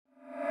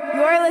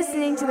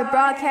listening to the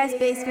Broadcast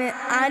Basement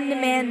On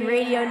Demand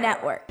Radio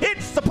Network.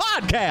 It's the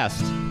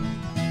podcast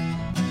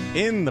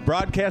in the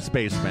Broadcast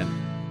Basement.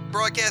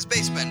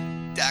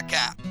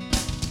 BroadcastBasement.com.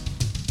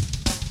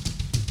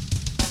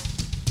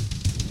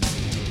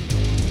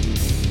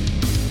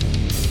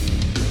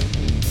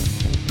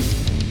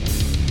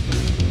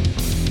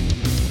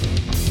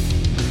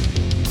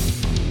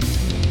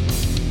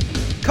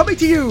 Coming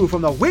to you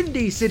from the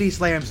Windy City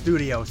Slam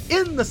Studios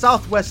in the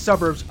southwest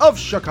suburbs of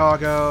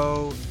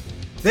Chicago,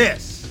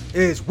 this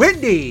is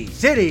Windy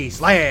City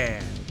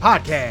Slam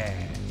Podcast.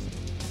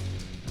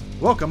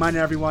 Welcome on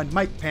everyone,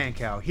 Mike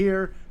Pankow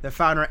here, the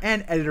founder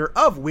and editor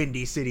of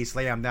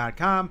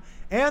WindyCitySlam.com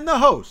and the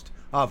host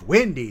of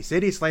Windy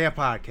City Slam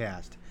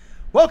Podcast.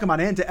 Welcome on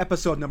into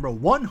episode number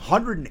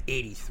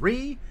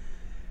 183.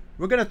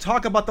 We're going to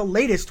talk about the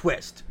latest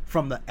twist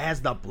from As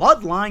the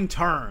Bloodline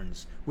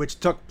Turns, which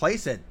took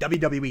place at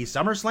WWE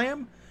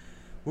SummerSlam.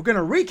 We're going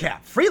to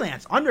recap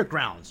Freelance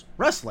Underground's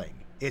Wrestling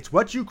It's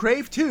What You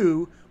Crave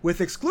 2 with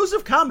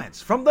exclusive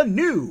comments from the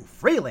new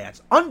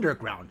Freelance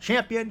Underground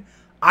champion,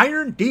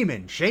 Iron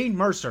Demon Shane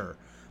Mercer.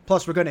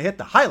 Plus, we're going to hit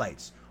the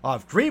highlights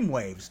of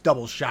Dreamwave's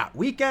Double Shot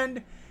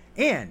Weekend.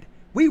 And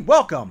we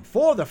welcome,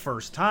 for the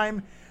first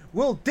time,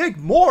 we'll dig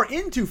more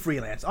into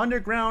Freelance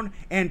Underground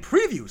and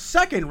preview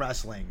Second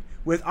Wrestling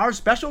with our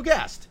special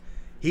guest.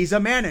 He's a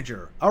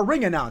manager, a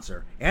ring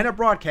announcer, and a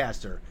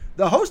broadcaster,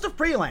 the host of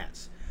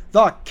Freelance,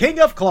 the king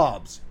of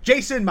clubs,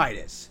 Jason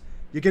Midas.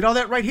 You get all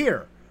that right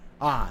here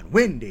on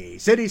Windy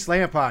City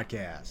Slam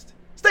Podcast.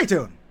 Stay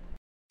tuned.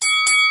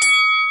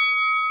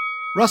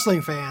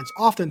 Wrestling fans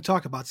often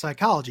talk about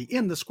psychology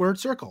in the squared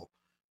circle,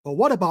 but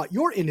what about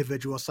your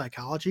individual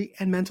psychology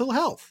and mental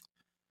health?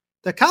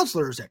 The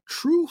counselors at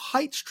True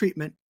Heights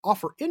Treatment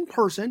offer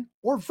in-person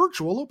or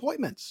virtual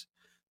appointments.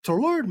 To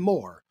learn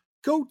more,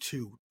 go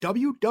to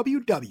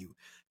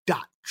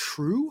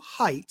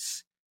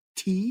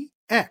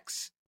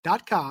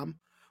www.trueheightstx.com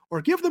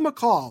or give them a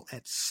call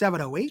at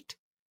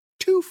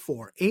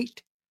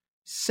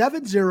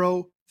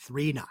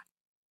 708-248-7039.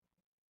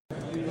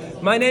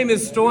 My name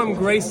is Storm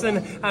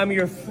Grayson. I'm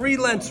your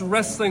freelance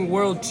wrestling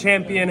world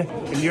champion,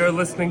 and you're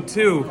listening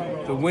to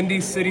the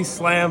Windy City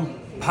Slam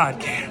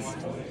Podcast.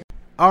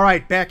 All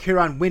right, back here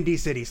on Windy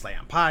City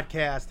Slam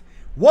Podcast.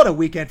 What a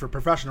weekend for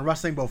professional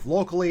wrestling, both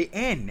locally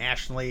and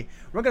nationally.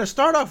 We're going to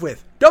start off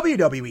with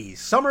WWE's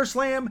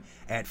SummerSlam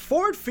at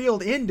Ford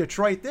Field in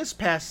Detroit this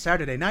past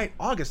Saturday night,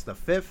 August the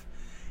 5th.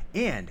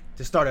 And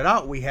to start it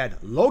out, we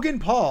had Logan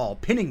Paul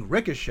pinning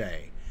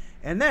Ricochet.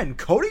 And then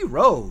Cody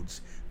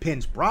Rhodes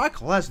pins Brock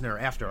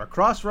Lesnar after a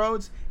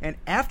crossroads. And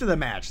after the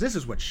match, this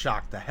is what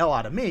shocked the hell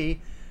out of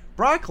me,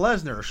 Brock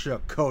Lesnar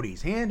shook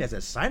Cody's hand as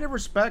a sign of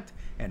respect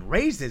and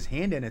raised his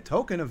hand in a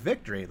token of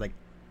victory. Like,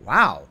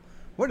 wow.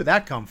 Where did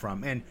that come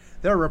from? And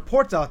there are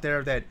reports out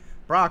there that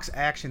Brock's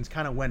actions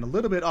kind of went a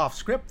little bit off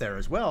script there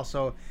as well.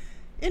 So,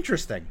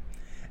 interesting.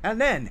 And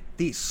then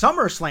the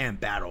SummerSlam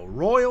Battle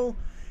Royal.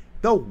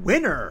 The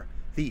winner,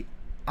 the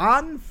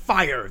on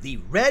fire, the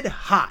red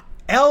hot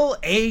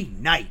LA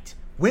Knight,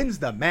 wins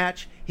the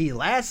match. He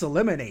last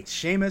eliminates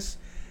Sheamus.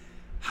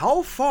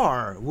 How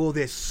far will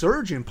this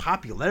surge in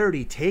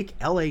popularity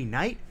take LA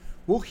Knight?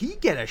 Will he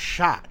get a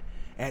shot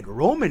at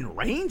Roman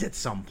Reigns at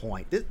some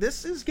point?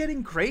 This is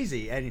getting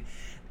crazy. And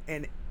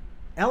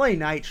LA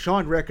Knight,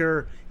 Shawn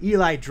Ricker,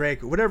 Eli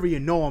Drake, whatever you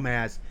know him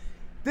as,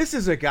 this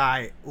is a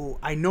guy who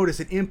I noticed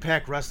in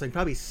Impact Wrestling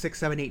probably 6,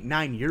 7, 8,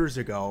 9 years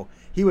ago.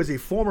 He was a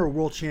former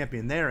world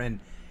champion there, and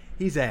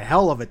he's a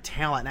hell of a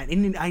talent.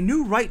 And I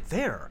knew right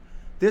there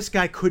this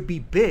guy could be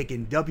big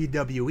in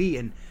WWE,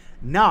 and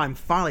now I'm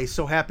finally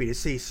so happy to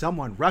see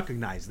someone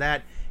recognize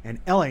that, and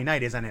LA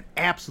Knight is on an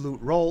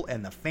absolute roll,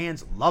 and the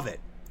fans love it.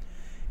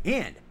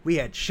 And we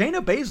had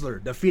Shayna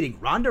Baszler defeating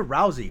Ronda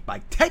Rousey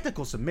by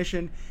technical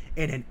submission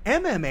in an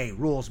MMA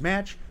rules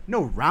match.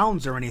 No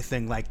rounds or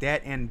anything like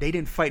that, and they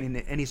didn't fight in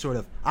any sort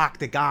of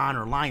octagon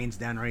or lion's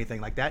den or anything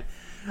like that.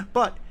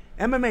 But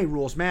MMA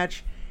rules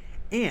match,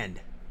 and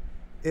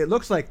it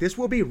looks like this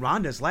will be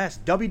Ronda's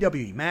last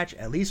WWE match,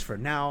 at least for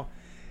now.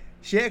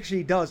 She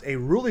actually does a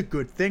really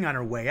good thing on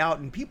her way out,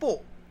 and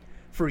people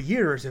for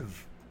years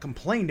have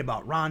complained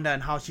about Ronda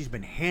and how she's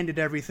been handed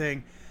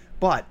everything,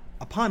 but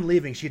upon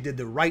leaving, she did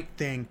the right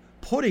thing,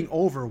 putting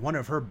over one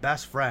of her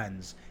best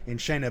friends in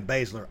Shayna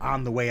Baszler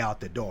on the way out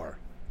the door.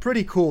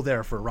 Pretty cool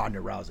there for Ronda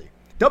Rousey.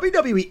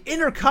 WWE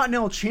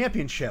Intercontinental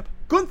Championship,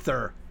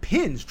 Gunther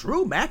pins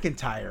Drew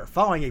McIntyre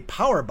following a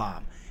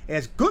powerbomb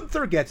as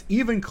Gunther gets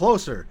even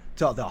closer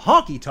to the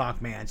Honky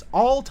Tonk Man's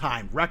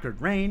all-time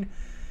record reign.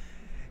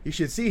 You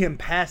should see him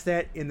pass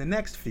that in the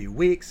next few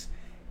weeks.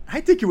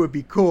 I think it would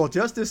be cool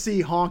just to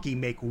see Honky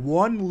make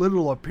one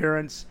little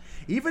appearance,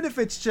 even if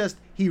it's just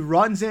he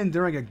runs in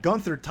during a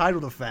Gunther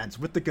title defense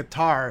with the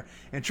guitar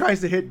and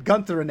tries to hit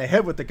Gunther in the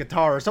head with the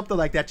guitar or something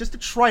like that, just to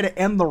try to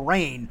end the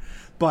reign.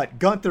 But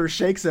Gunther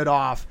shakes it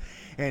off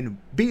and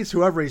beats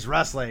whoever he's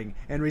wrestling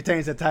and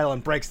retains the title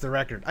and breaks the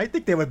record. I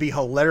think that would be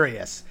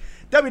hilarious.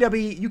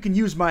 WWE, you can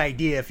use my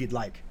idea if you'd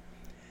like.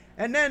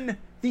 And then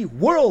the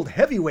World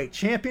Heavyweight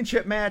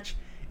Championship match.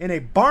 In a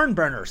barn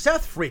burner,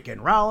 Seth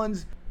freaking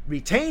Rollins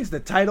retains the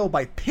title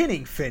by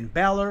pinning Finn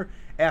Balor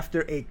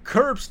after a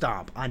curb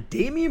stomp on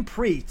Damian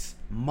Priest's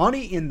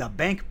Money in the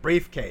Bank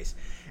briefcase.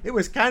 It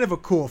was kind of a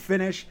cool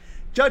finish.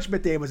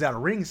 Judgment Day was at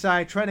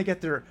ringside trying to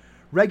get their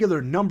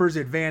regular numbers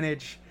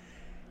advantage.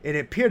 It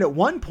appeared at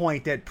one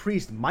point that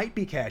Priest might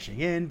be cashing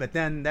in, but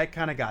then that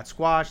kind of got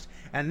squashed.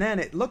 And then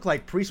it looked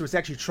like Priest was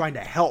actually trying to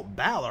help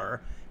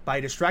Balor by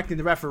distracting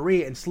the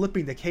referee and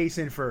slipping the case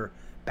in for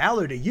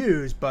Balor to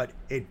use, but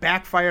it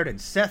backfired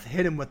and Seth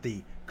hit him with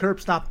the curb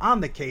stomp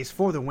on the case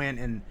for the win.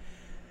 And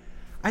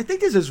I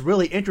think this is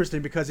really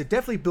interesting because it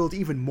definitely builds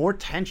even more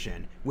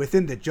tension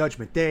within the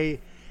Judgment Day.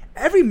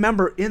 Every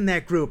member in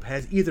that group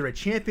has either a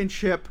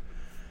championship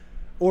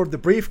or the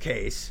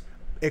briefcase,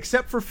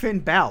 except for Finn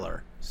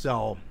Balor.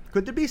 So,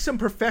 could there be some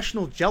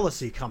professional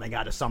jealousy coming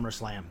out of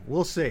SummerSlam?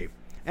 We'll see.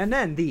 And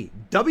then the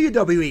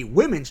WWE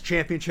Women's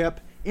Championship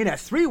in a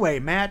three-way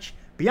match.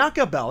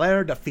 Bianca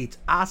Belair defeats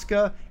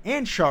Asuka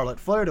and Charlotte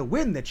Flair to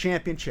win the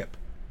championship.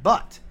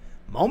 But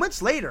moments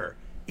later,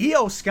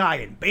 Io Sky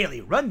and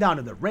Bayley run down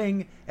to the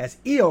ring as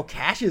Io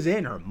cashes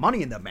in her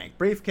Money in the Bank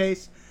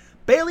briefcase.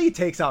 Bayley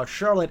takes out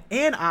Charlotte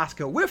and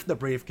Asuka with the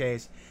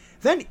briefcase.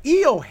 Then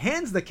Io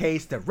hands the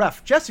case to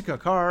ref Jessica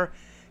Carr.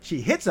 She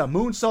hits a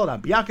moonsault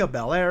on Bianca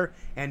Belair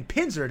and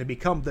pins her to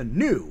become the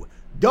new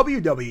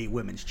WWE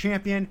Women's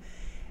Champion.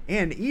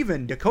 And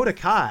even Dakota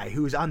Kai,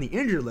 who's on the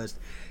injured list,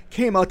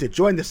 came out to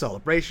join the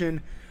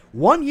celebration.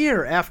 1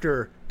 year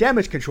after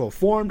Damage Control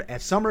formed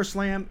at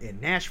SummerSlam in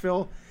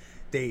Nashville,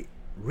 they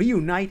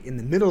reunite in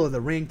the middle of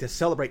the ring to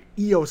celebrate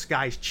Io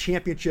Sky's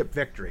championship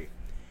victory.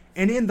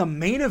 And in the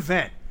main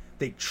event,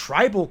 the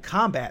tribal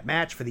combat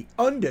match for the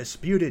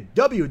undisputed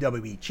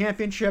WWE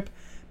Championship.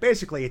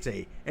 Basically, it's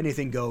a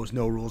anything goes,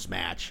 no rules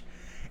match.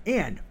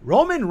 And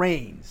Roman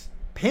Reigns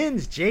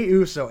pins Jey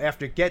Uso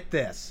after, get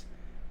this,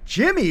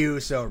 Jimmy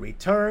Uso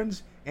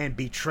returns and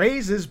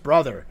betrays his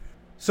brother.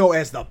 So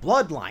as the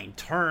bloodline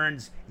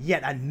turns,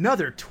 yet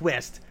another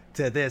twist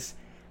to this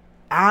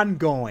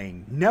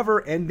ongoing,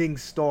 never-ending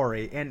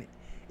story. And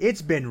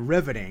it's been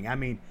riveting. I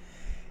mean,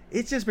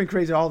 it's just been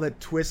crazy, all the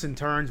twists and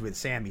turns with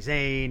Sami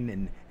Zayn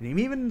and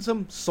even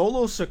some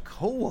Solo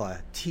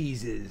Sikoa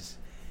teases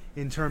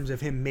in terms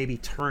of him maybe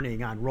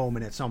turning on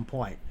Roman at some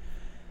point.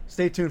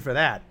 Stay tuned for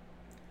that.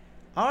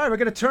 Alright, we're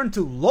going to turn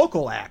to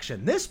local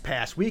action. This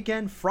past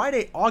weekend,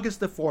 Friday,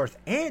 August the 4th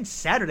and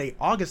Saturday,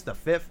 August the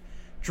 5th,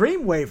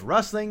 Dreamwave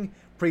Wrestling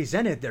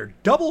presented their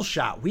double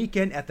shot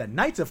weekend at the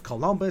Knights of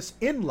Columbus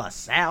in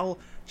LaSalle,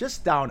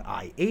 just down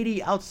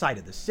I-80 outside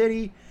of the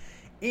city.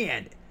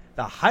 And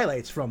the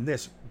highlights from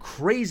this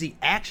crazy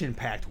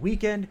action-packed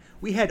weekend,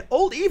 we had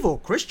Old Evil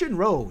Christian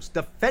Rose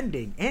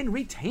defending and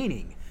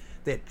retaining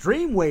the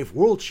Dreamwave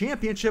World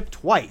Championship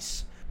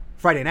twice.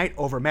 Friday night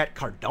over Matt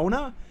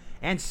Cardona,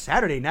 and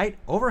Saturday night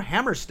over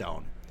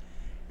Hammerstone.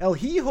 El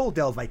Hijo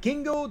del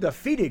Vikingo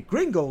defeated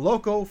Gringo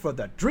Loco for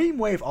the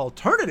Dreamwave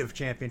Alternative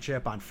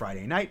Championship on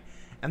Friday night,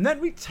 and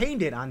then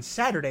retained it on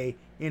Saturday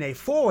in a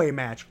four-way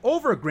match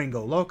over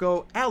Gringo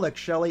Loco, Alex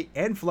Shelley,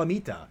 and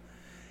Flamita.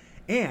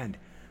 And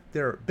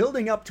they're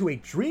building up to a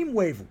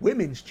Dreamwave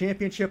Women's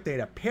Championship. They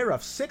had a pair of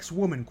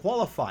 6-woman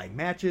qualifying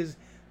matches.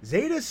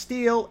 Zeta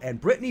Steele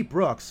and Brittany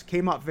Brooks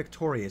came out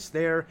victorious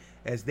there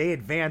as they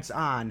advance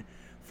on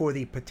for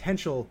the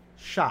potential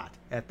shot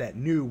at that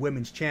new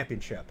Women's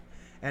Championship.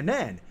 And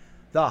then,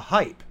 the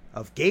hype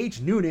of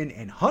Gage Noonan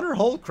and Hunter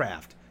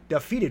Holdcraft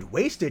defeated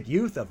Wasted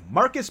Youth of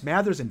Marcus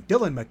Mathers and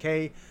Dylan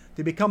McKay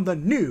to become the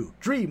new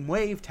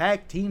Dreamwave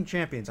Tag Team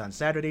Champions on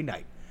Saturday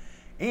night.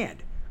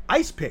 And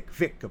Ice Pick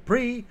Vic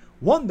Capri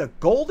won the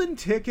Golden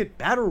Ticket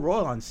Battle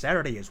Royal on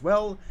Saturday as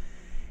well.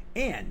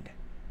 And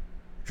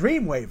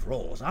Dreamwave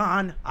rolls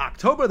on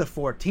October the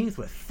 14th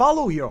with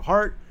Follow Your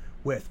Heart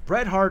with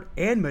Bret Hart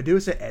and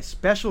Medusa as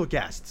special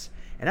guests.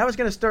 And I was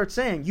going to start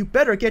saying, you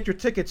better get your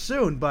tickets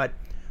soon, but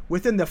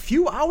within the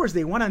few hours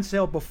they went on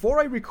sale before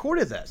I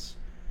recorded this,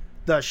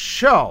 the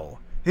show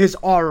is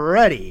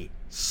already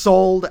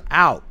sold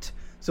out.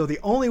 So the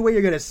only way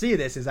you're going to see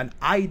this is on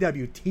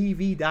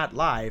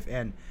IWTV.live,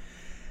 and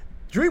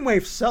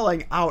Dreamwave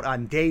selling out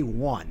on day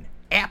one.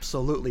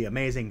 Absolutely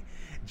amazing.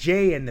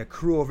 Jay and the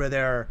crew over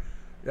there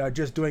are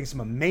just doing some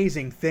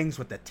amazing things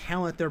with the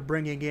talent they're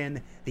bringing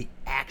in, the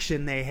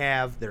action they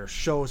have. Their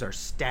shows are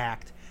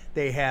stacked.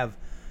 They have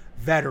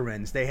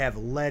veterans, they have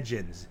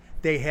legends,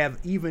 they have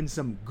even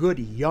some good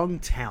young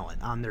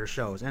talent on their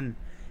shows, and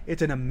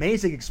it's an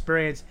amazing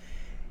experience.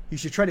 You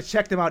should try to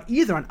check them out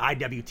either on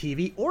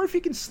IWTV or if you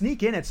can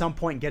sneak in at some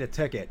point and get a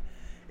ticket.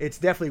 It's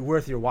definitely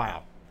worth your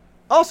while.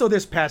 Also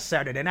this past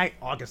Saturday night,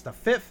 August the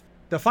 5th,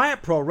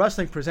 Defiant Pro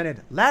Wrestling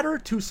presented Ladder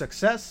to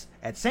Success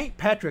at St.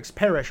 Patrick's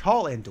Parish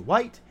Hall in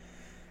Dwight.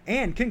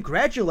 And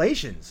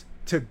congratulations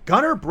to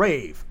Gunner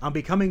Brave on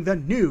becoming the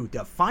new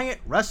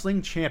Defiant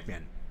Wrestling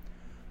Champion.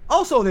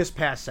 Also this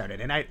past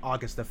Saturday night,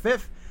 August the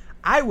 5th,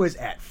 I was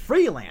at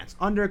Freelance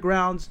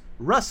Underground's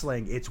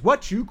Wrestling It's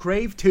What You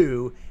Crave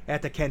 2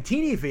 at the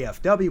Cantini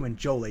VFW in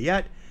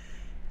Joliet.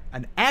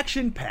 An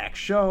action-packed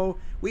show.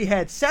 We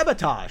had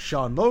Sabotage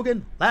Sean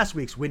Logan, last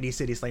week's Windy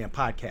City Slam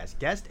podcast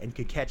guest, and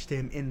could catch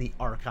him in the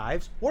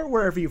archives or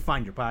wherever you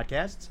find your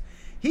podcasts.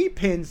 He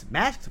pins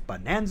Masked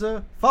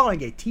Bonanza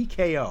following a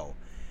TKO.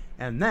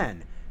 And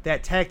then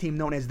that tag team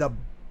known as the...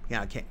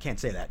 I can't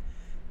say that.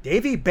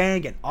 Davey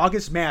Bang and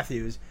August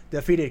Matthews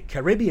defeated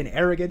Caribbean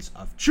Arrogance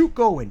of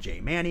Chuco and Jay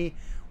Manny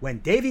when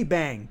Davey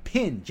Bang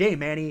pinned Jay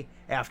Manny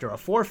after a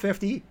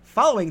 450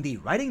 following the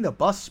Riding the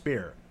Bus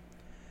Spear.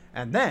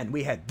 And then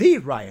we had the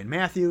Ryan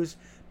Matthews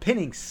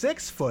pinning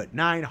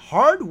 6'9"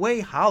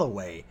 Hardway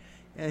Holloway.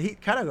 And he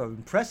kind of an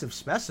impressive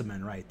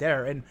specimen right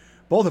there. And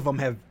both of them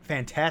have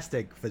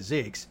fantastic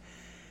physiques.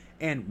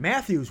 And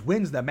Matthews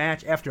wins the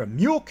match after a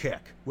mule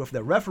kick with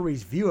the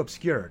referee's view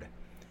obscured.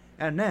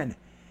 And then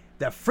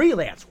the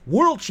Freelance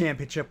World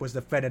Championship was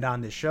defended on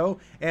this show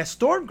as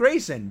Storm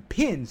Grayson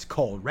pins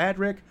Cole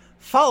Radrick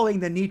following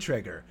the knee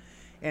trigger.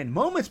 And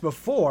moments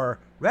before,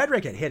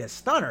 Radrick had hit a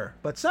stunner,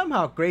 but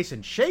somehow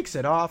Grayson shakes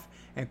it off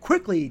and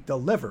quickly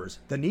delivers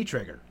the knee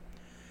trigger.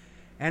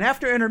 And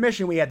after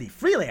intermission, we had the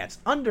Freelance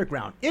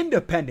Underground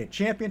Independent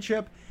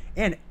Championship,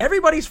 and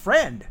everybody's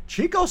friend,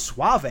 Chico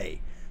Suave,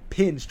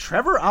 pins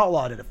Trevor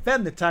Outlaw to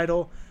defend the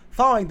title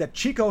following the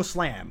Chico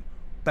Slam,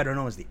 better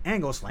known as the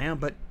Angle Slam,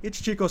 but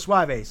it's Chico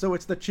Suave, so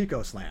it's the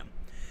Chico Slam.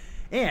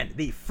 And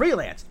the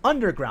Freelance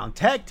Underground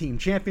Tag Team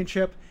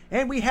Championship,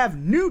 and we have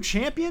new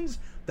champions,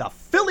 the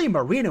Philly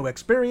Marino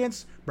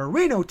Experience,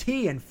 Marino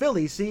T and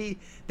Philly C.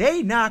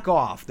 They knock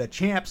off the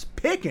champs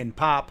Pick and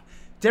Pop,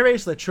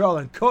 Darius Latrell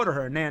and Coda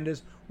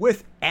Hernandez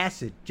with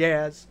Acid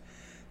Jazz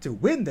to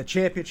win the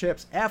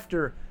championships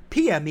after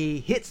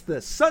PME hits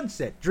the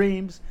Sunset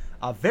Dreams,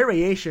 a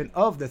variation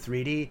of the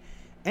 3D,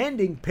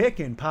 ending Pick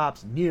and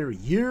Pop's near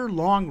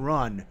year-long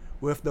run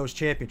with those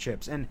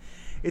championships. And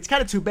it's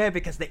kind of too bad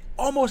because they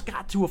almost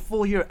got to a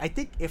full year. I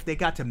think if they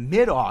got to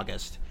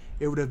mid-August,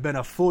 it would have been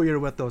a full year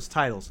with those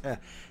titles.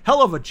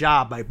 Hell of a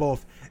job by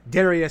both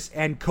Darius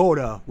and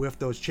Coda with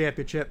those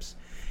championships.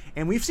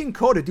 And we've seen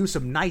Coda do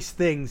some nice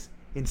things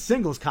in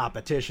singles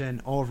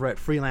competition over at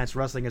Freelance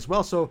Wrestling as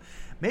well. So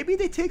maybe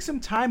they take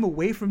some time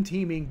away from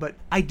teaming, but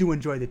I do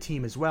enjoy the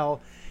team as well.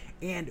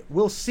 And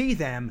we'll see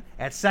them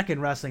at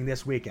Second Wrestling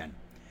this weekend.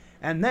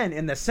 And then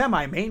in the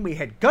semi-main, we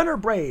had Gunner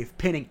Brave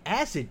pinning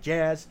Acid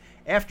Jazz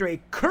after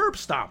a curb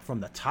stomp from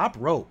the top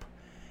rope.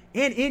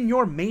 And in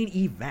your main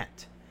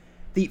event,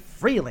 the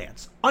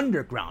Freelance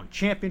Underground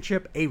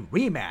Championship, a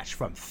rematch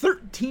from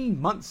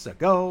 13 months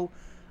ago,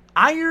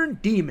 Iron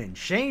Demon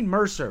Shane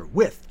Mercer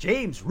with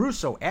James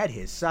Russo at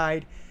his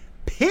side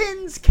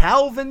pins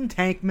Calvin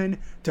Tankman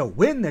to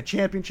win the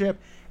championship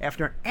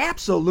after an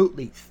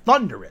absolutely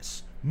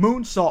thunderous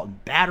moonsault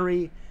and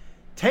battery.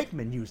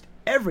 Tankman used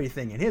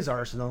everything in his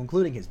arsenal,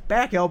 including his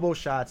back elbow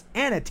shots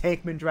and a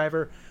Tankman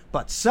driver,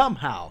 but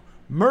somehow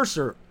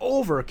Mercer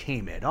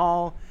overcame it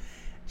all.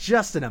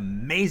 Just an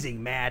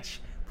amazing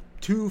match.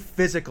 Two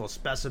physical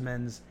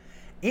specimens.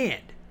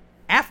 And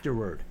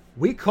afterward,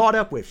 we caught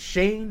up with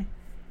Shane,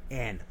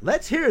 and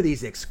let's hear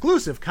these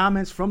exclusive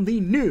comments from the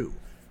new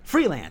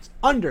Freelance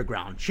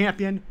Underground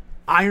Champion,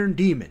 Iron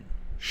Demon,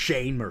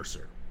 Shane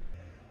Mercer.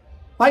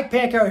 Mike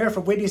Pankow here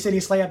from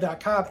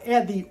WindyCitySlam.com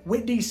and the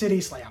Windy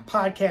City Slam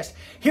podcast,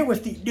 here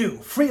with the new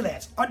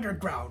Freelance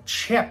Underground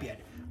Champion,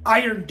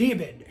 Iron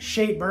Demon,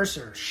 Shane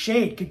Mercer.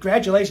 Shane,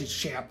 congratulations,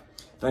 champ.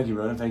 Thank you,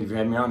 brother. Thank you for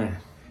having me on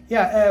there.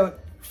 Yeah,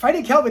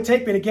 fighting Calvin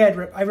Tankman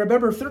again, I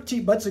remember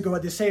 13 months ago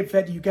at the same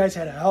venue, you guys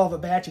had a hell of a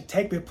match and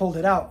Tankman pulled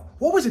it out.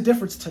 What was the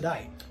difference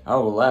tonight?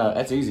 Oh, well,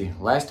 that's easy.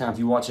 Last time, if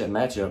you watch that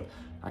matchup,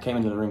 I came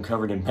into the ring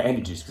covered in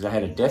bandages because I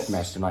had a death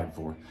match the night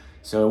before.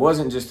 So it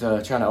wasn't just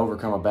trying to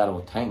overcome a battle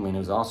with Tankman. It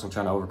was also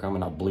trying to overcome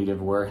and I bleed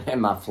everywhere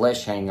and my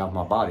flesh hanging off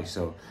my body.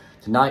 So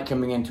tonight,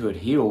 coming into it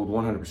healed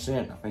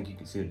 100%, I think you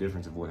can see the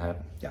difference of what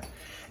happened. Yeah.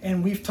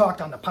 And we've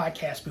talked on the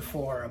podcast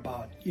before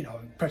about,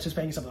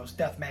 participating in some of those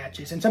death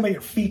matches and some of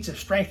your feats of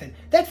strength. And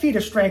that feat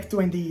of strength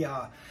doing the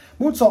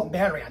moonsault and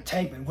battery on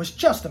Tankman was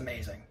just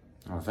amazing.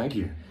 Oh, thank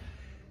you.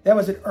 That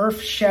was an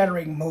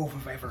earth-shattering move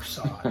if I ever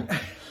saw it.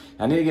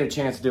 I need to get a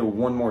chance to do it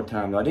one more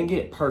time, though. I didn't get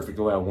it perfect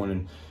the way I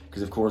wanted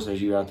because, of course,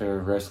 as you out there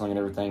wrestling and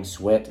everything,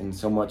 sweat and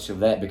so much of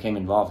that became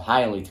involved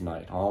highly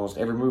tonight. Almost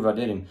every move I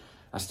did, and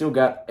I still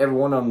got every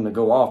one of them to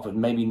go off, but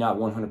maybe not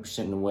 100%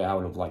 in the way I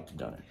would have liked to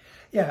done it.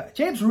 Yeah,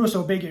 James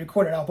Russo being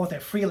recorded out both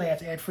at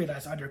Freelance and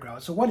Freelance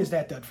Underground. So what has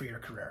that done for your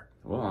career?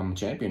 Well, I'm a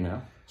champion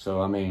now.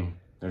 So,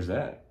 there's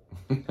that.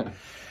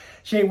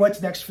 Shane,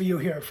 what's next for you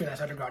here at Freelance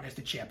Underground as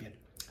the champion?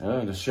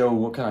 To show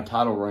what kind of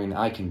title reign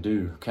I can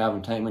do.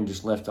 Calvin Tankman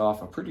just left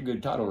off a pretty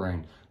good title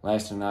reign,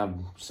 lasting, I'd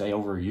say,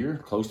 over a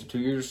year, close to 2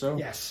 years or so.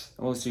 Yes.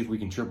 Well, let's see if we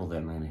can triple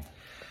that, maybe.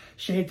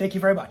 Shane, thank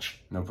you very much.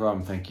 No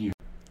problem. Thank you.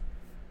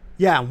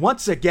 Yeah,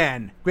 once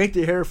again, great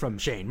to hear from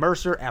Shane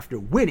Mercer after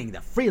winning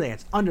the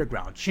Freelance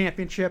Underground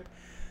Championship.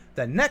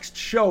 The next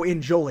show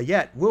in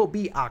Joliet will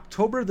be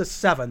October the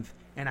 7th,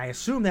 and I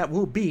assume that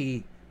will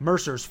be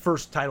Mercer's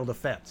first title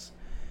defense.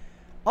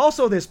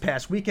 Also this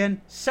past weekend,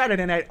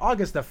 Saturday night,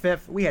 August the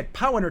 5th, we had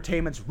POW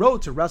Entertainment's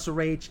Road to Wrestle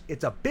Rage.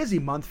 It's a busy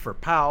month for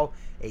POW,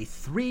 a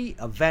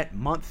 3-event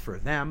month for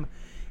them.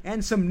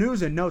 And some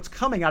news and notes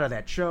coming out of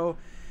that show.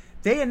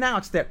 They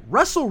announced that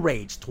Wrestle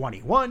Rage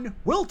 21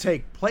 will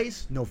take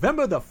place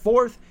November the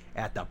 4th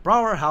at the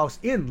Brower House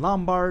in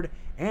Lombard,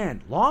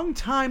 and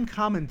longtime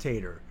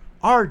commentator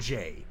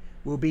RJ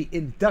will be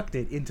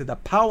inducted into the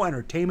POW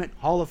Entertainment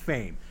Hall of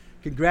Fame.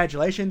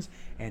 Congratulations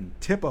and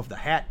tip of the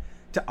hat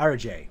to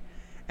RJ.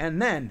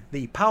 And then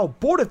the POW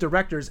Board of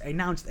Directors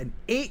announced an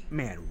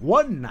 8-man,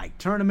 one-night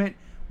tournament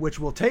which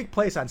will take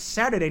place on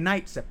Saturday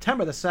night,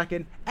 September the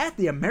 2nd at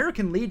the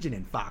American Legion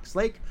in Fox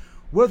Lake,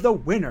 where the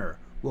winner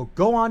will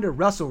go on to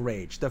Wrestle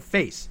Rage to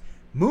face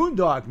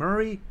Moondog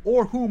Murray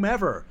or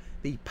whomever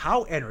the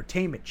POW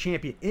Entertainment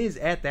champion is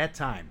at that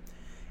time.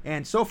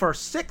 And so far,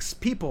 6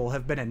 people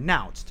have been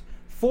announced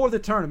for the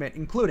tournament,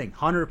 including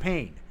Hunter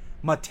Payne,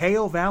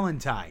 Mateo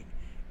Valentine,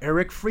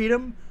 Eric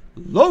Freedom,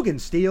 Logan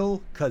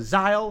Steele,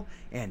 Kazile,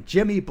 and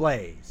Jimmy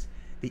Blaze.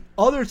 The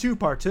other 2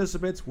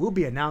 participants will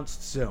be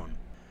announced soon.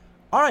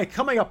 Alright,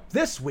 coming up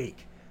this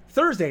week,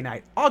 Thursday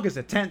night, August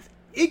the 10th,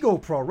 Eagle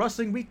Pro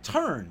Wrestling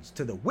returns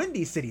to the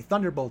Windy City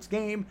Thunderbolts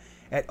game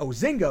at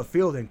Ozinga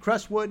Field in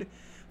Crestwood.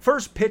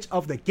 First pitch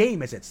of the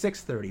game is at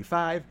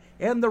 6:35,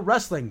 and the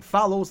wrestling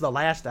follows the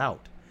last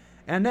out.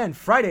 And then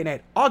Friday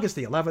night, August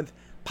the 11th,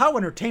 POW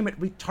Entertainment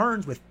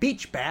returns with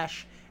Beach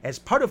Bash as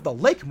part of the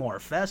Lakemore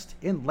Fest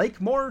in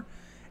Lakemore.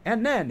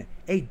 And then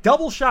a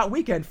double shot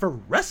weekend for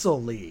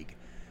Wrestle League.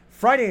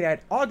 Friday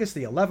night, August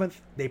the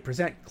 11th, they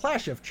present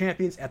Clash of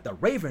Champions at the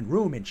Raven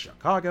Room in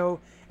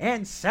Chicago.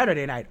 And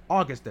Saturday night,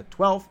 August the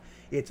 12th,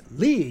 it's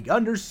League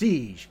Under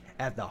Siege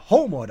at the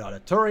Homewood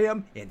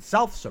Auditorium in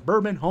South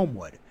Suburban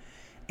Homewood.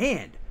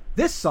 And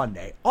this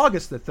Sunday,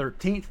 August the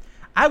 13th,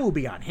 I will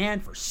be on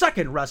hand for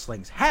Second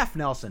Wrestling's Half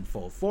Nelson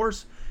Full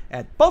Force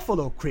at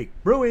Buffalo Creek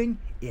Brewing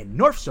in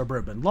North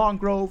Suburban Long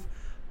Grove.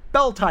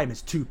 Bell time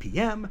is 2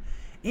 p.m.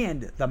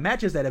 And the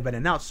matches that have been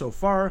announced so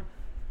far: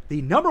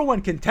 the number 1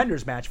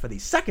 contenders match for the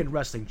Second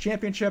Wrestling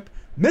Championship,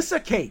 Missa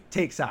Kate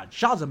takes on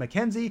Shaza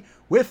McKenzie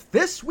with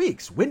this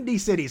week's Windy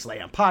City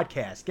Slam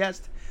podcast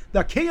guest,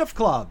 the King of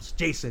Clubs,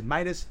 Jason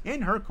Midas,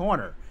 in her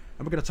corner.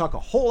 And we're going to talk a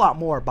whole lot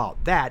more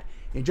about that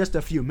in just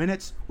a few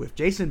minutes with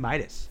Jason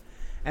Midas.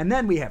 And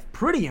then we have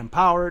Pretty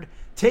Empowered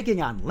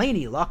taking on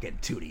Laney Luck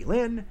and Tootie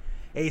Lynn.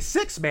 A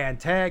 6-man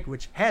tag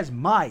which has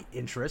my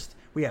interest.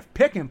 We have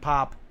Pick and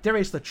Pop,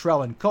 Darius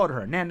Luttrell and Coda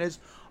Hernandez,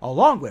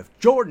 along with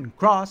Jordan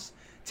Cross,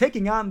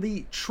 taking on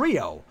the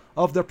trio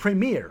of the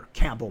Premier,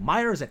 Campbell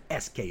Myers and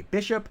S.K.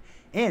 Bishop,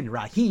 and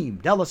Raheem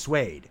Della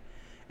Suede.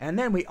 And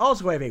then we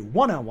also have a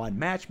one-on-one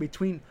match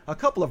between a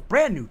couple of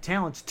brand new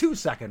talents to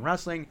Second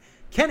Wrestling.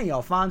 Kenny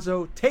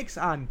Alfonso takes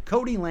on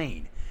Cody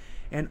Lane.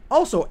 And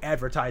also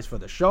advertised for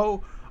the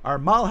show are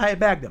Malhai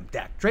Bagdam,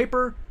 Dak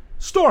Draper,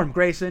 Storm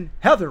Grayson,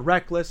 Heather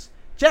Reckless,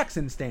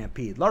 Jackson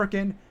Stampede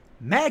Larkin,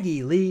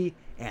 Maggie Lee,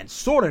 and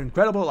Sorta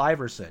Incredible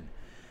Iverson.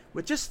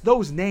 With just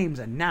those names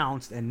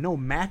announced and no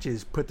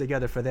matches put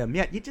together for them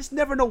yet, you just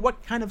never know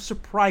what kind of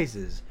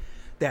surprises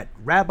that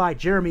Rabbi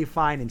Jeremy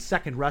Fine and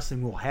Second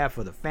Wrestling will have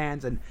for the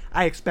fans, and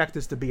I expect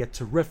this to be a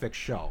terrific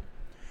show.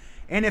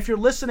 And if you're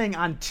listening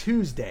on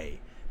Tuesday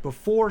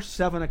before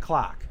 7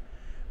 o'clock,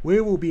 we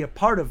will be a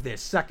part of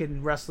this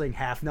Second Wrestling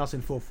Half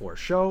Nelson Full Force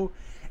show,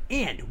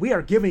 and we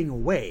are giving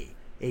away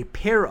a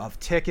pair of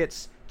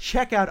tickets.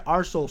 Check out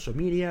our social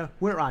media.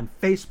 We're on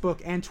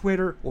Facebook and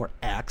Twitter, or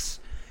X,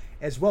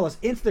 as well as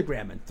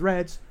Instagram and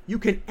Threads. You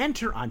can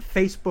enter on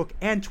Facebook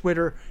and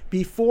Twitter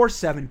before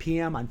 7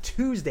 p.m. on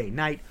Tuesday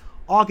night,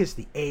 August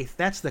the 8th.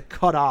 That's the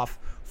cutoff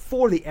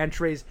for the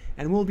entries,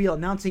 and we'll be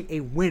announcing a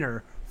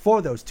winner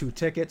for those 2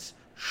 tickets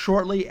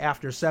shortly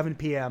after 7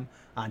 p.m.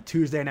 on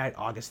Tuesday night,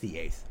 August the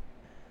 8th.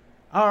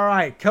 All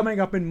right, coming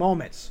up in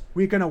moments,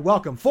 we're going to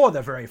welcome for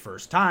the very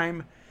first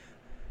time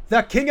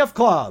the King of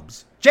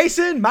Clubs,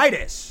 Jason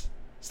Midas.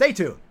 Stay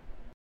tuned.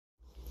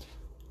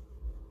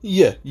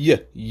 Yeah.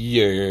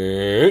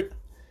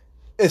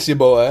 It's your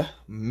boy,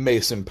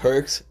 Mason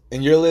Perks,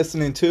 and you're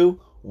listening to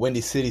Windy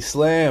City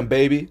Slam,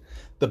 baby.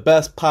 The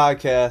best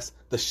podcast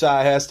the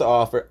Chi has to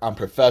offer on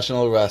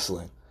professional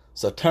wrestling.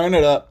 So turn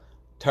it up,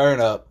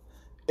 turn up.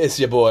 It's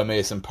your boy,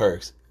 Mason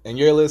Perks, and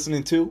you're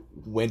listening to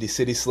Windy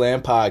City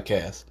Slam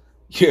Podcast.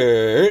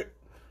 Yeah.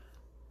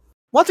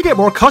 Want to get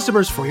more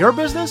customers for your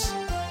business?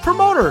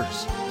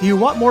 Promoters, do you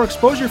want more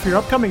exposure for your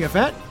upcoming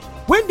event?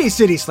 Windy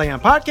City Slam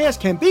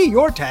Podcast can be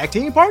your tag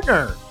team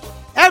partner.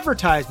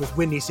 Advertise with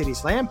Windy City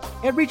Slam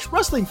and reach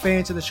wrestling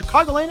fans in the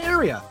Chicagoland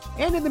area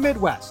and in the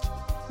Midwest.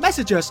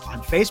 Message us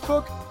on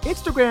Facebook,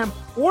 Instagram,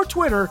 or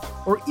Twitter,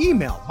 or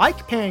email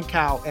Mike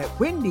Pankow at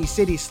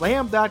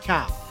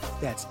windycityslam.com.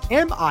 That's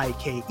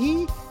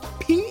MikePankow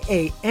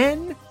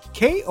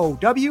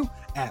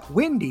at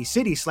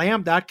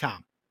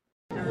windycityslam.com.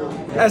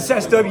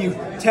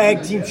 SSW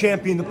Tag Team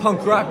Champion, the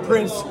Punk Rock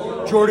Prince,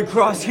 Jordan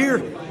Cross, here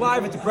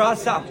live at the Bra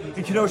Stop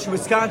in Kenosha,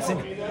 Wisconsin.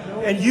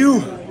 And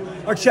you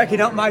are checking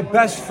out my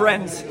best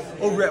friends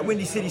over at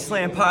Windy City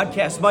Slam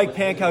Podcast. Mike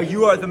Pankow,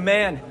 you are the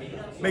man.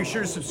 Make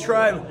sure to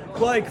subscribe,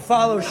 like,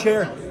 follow,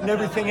 share, and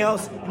everything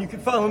else. And you can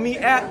follow me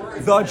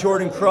at The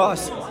Jordan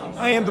Cross.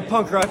 I am the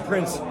Punk Rock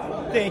Prince.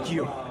 Thank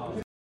you.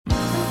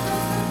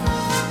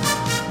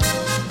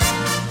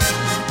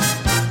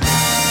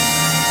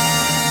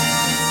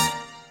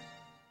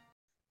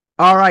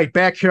 All right,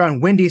 back here on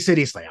Windy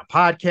City Slam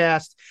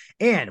podcast,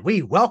 and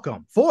we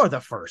welcome for the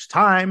first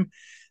time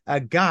a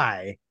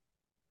guy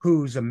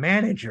who's a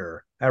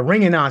manager, a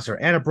ring announcer,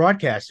 and a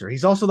broadcaster.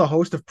 He's also the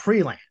host of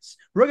Freelance.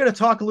 We're going to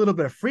talk a little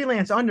bit of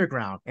Freelance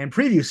Underground and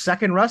preview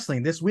Second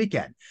Wrestling this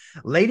weekend.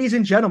 Ladies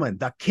and gentlemen,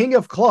 the king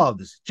of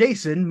clubs,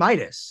 Jason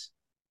Midas.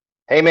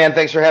 Hey, man,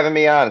 thanks for having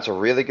me on. It's a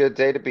really good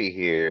day to be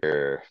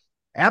here.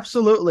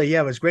 Absolutely.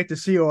 Yeah, it was great to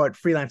see you at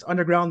Freelance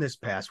Underground this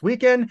past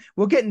weekend.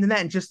 We'll get into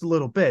that in just a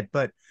little bit,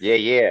 but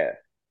Yeah.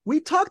 we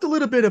talked a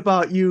little bit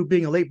about you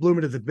being a late bloomer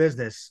to the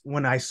business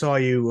when I saw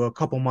you a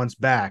couple months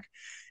back,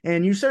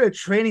 and you started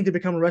training to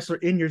become a wrestler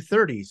in your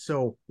 30s.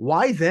 So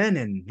why then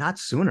and not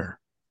sooner?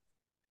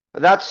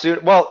 Not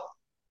soon. Well,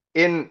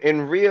 in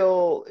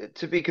real,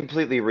 to be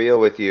completely real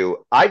with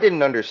you, I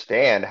didn't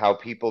understand how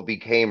people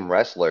became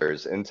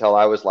wrestlers until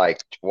I was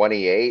like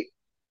 28.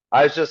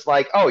 I was just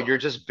like, oh, you're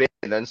just big,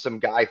 and then some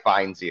guy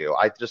finds you.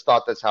 I just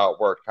thought that's how it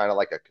worked, kind of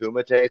like a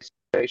Kumite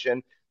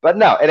situation. But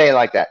no, it ain't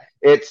like that.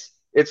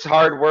 It's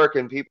hard work,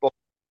 and people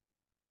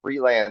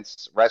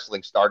freelance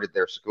wrestling started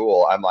their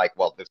school. I'm like,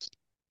 well, this is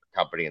the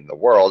company in the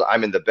world.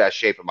 I'm in the best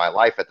shape of my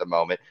life at the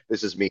moment.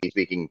 This is me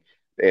speaking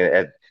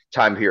at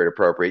time period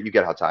appropriate. You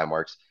get how time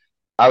works.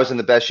 I was in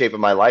the best shape of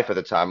my life at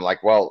the time.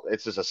 Like, well,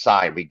 it's just a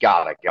sign. We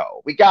gotta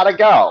go. We gotta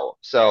go.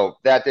 So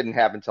that didn't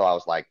happen until I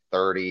was like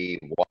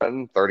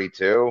 31,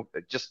 32.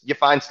 You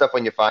find stuff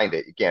when you find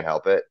it. You can't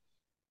help it.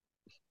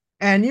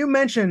 And you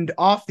mentioned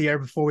off the air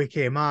before we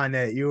came on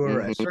that you were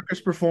a circus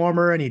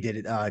performer and you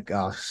did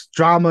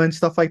drama and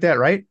stuff like that,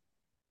 right?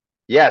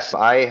 Yes,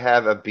 I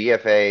have a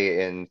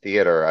BFA in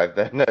theater. I've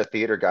been a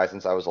theater guy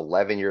since I was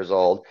 11 years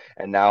old,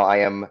 and now I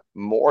am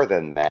more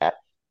than that.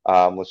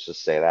 Let's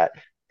just say that.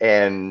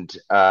 And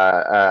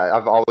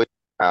I've always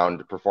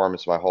found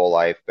performance my whole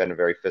life. Been a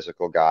very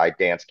physical guy.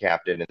 Dance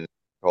captain in the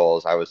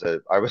schools. I was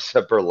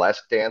a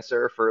burlesque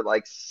dancer for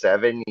like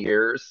 7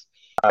 years.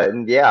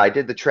 And yeah, I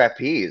did the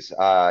trapeze.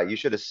 You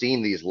should have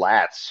seen these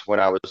lats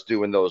when I was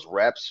doing those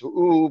reps.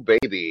 Ooh,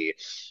 baby.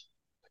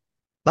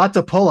 Lots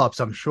of pull-ups,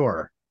 I'm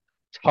sure.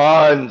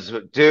 Tons,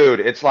 dude.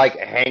 It's like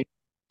hanging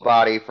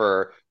body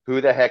for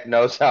who the heck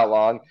knows how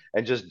long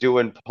and just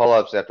doing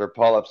pull-ups after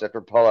pull-ups after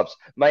pull-ups.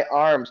 My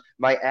arms,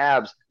 my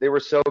abs, they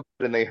were so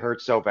good and they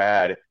hurt so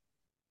bad.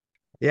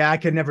 Yeah, I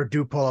could never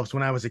do pull-ups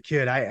when I was a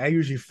kid. I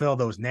usually fail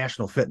those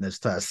national fitness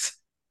tests.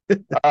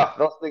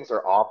 Those things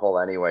are awful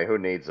anyway. Who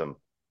needs them?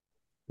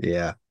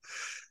 Yeah.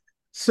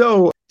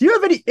 So, do you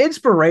have any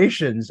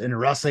inspirations in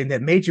wrestling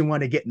that made you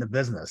want to get in the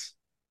business?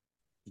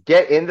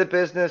 Get in the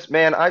business,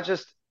 man.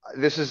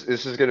 This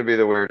is going to be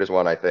the weirdest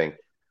one, I think.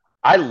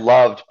 I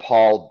loved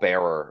Paul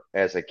Bearer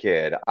as a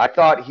kid. I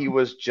thought he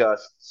was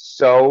just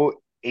so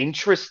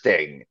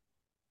interesting.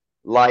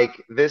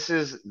 Like this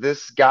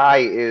guy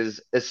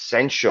is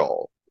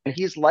essential, and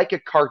he's like a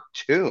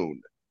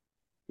cartoon.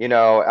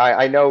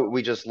 I know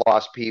we just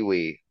lost Pee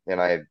Wee,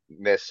 and I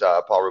miss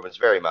Paul Rubens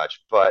very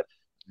much, but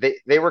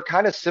they were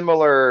kind of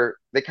similar.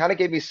 They kind of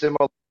gave me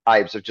similar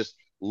vibes of just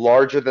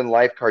larger than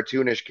life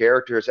cartoonish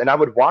characters, and I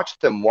would watch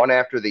them one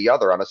after the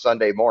other on a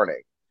Sunday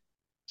morning.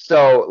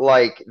 So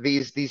like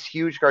these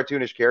huge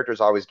cartoonish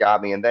characters always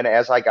got me, and then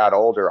as I got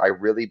older, I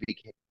really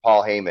became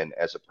Paul Heyman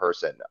as a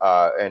person,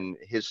 and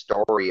his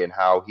story and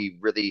how he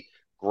really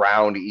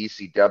ground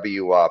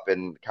ECW up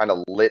and kind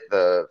of lit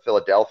the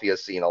Philadelphia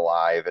scene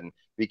alive and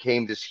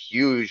became this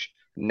huge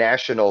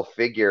national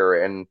figure.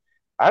 And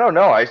I don't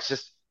know, it's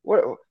just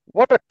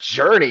what a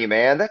journey,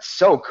 man. That's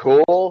so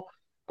cool.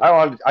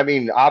 I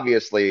mean,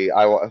 obviously,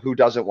 who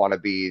doesn't want to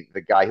be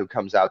the guy who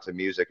comes out to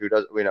music? Who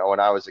does, when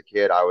I was a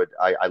kid,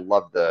 I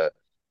loved the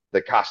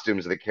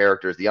costumes of the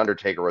characters. The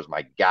Undertaker was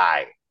my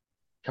guy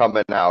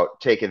coming out,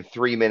 taking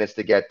 3 minutes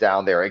to get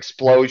down there,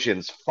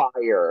 explosions,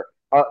 fire,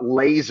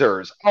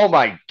 lasers. Oh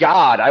my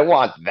God, I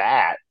want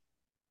that.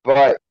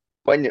 But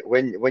when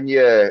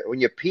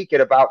you peak at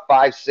about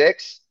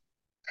 5'6",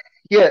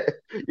 yeah,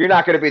 you're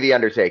not going to be the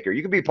Undertaker.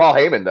 You can be Paul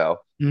Heyman though.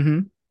 Mm-hmm.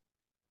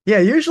 Yeah,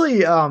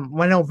 usually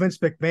when I know Vince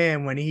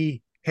McMahon, when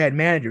he had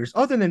managers,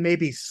 other than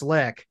maybe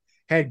Slick,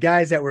 had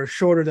guys that were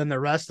shorter than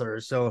the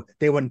wrestlers, so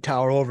they wouldn't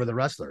tower over the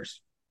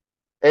wrestlers.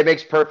 It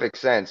makes perfect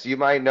sense. You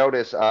might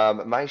notice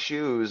my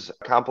shoes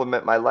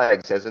complement my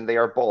legs, as in they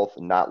are both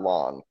not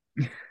long.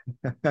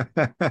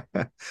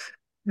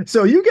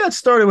 So you got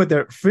started with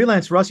the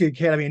Freelance Wrestling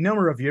Academy a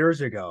number of years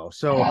ago.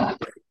 So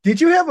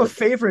did you have a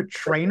favorite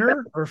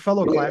trainer or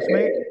fellow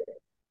classmate?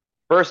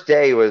 First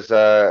day was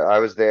I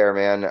was there,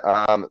 man.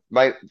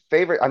 My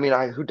favorite, I mean,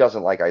 who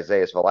doesn't like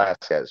Isaiah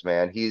Velasquez,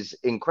 man? He's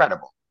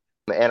incredible.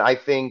 And I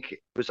think he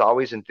was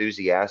always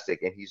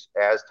enthusiastic, and he's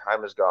as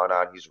time has gone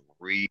on, he's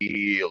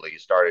really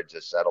started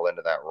to settle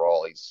into that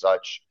role. He's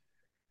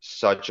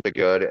such a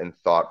good and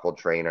thoughtful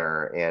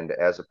trainer. And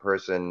as a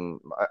person,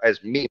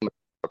 as me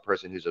a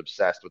person who's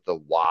obsessed with the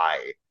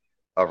why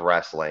of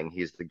wrestling.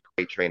 He's the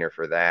great trainer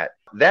for that.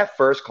 That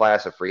first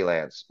class of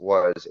freelance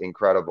was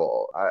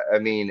incredible. I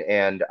mean,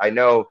 and I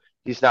know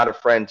he's not a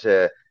friend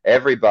to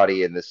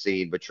everybody in the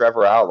scene, but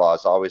Trevor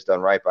Outlaw's always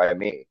done right by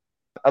me.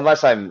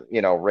 Unless I'm,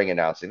 ring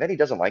announcing. Then he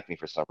doesn't like me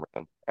for some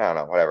reason. I don't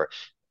know, whatever.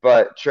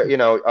 But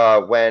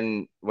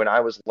when I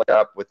was laid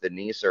up with the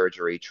knee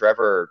surgery,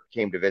 Trevor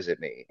came to visit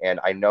me, and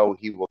I know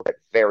he will get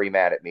very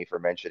mad at me for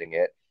mentioning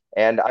it,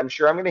 and I'm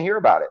sure I'm going to hear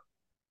about it.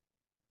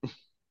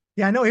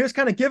 Yeah, I know he was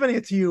kind of giving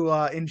it to you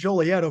in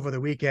Joliet over the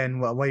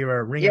weekend while you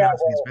were ring Yeah,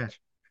 announcing his well, match.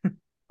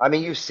 I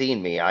mean, you've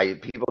seen me.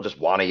 People just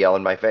want to yell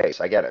in my face.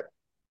 I get it.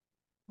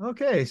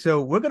 Okay,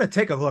 so we're going to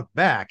take a look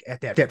back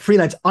at that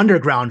Freelance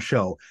Underground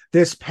show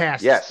this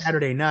past Yes.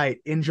 Saturday night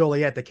in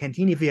Joliet, the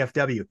Cantini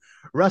VFW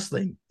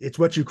Wrestling. It's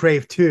what you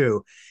crave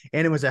too.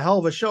 And it was a hell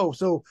of a show.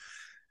 So,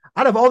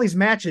 out of all these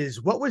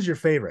matches, what was your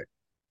favorite?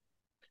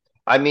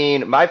 I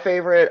mean, my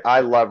favorite,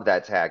 I loved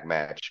that tag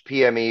match.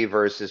 PME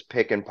versus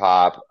Pick and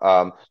Pop.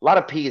 A lot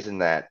of P's in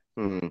that.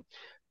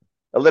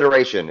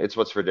 Alliteration. It's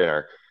what's for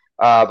dinner.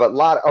 But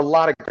a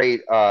lot of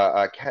great.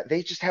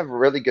 They just have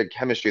really good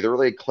chemistry. They're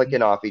really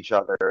clicking off each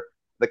other.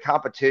 The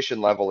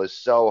competition level is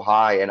so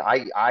high, and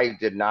I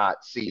did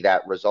not see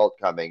that result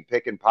coming.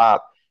 Pick and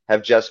Pop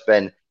have just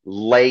been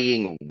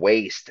laying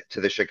waste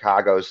to the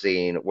Chicago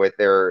scene with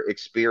their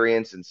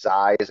experience and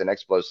size and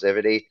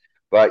explosivity.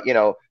 But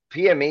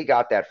PME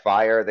got that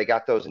fire. They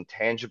got those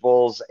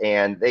intangibles,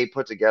 and they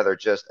put together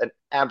just an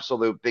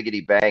absolute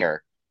biggity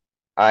banger.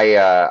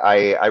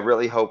 I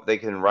really hope they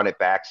can run it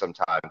back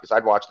sometime because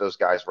I'd watch those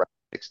guys run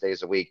 6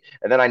 days a week,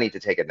 and then I need to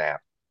take a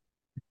nap.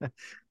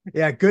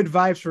 Yeah, good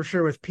vibes for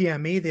sure with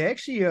PME. They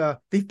actually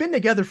they've been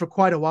together for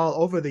quite a while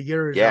over the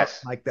years,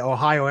 Yes. like the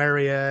Ohio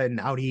area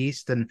and out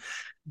east, and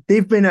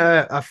they've been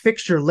a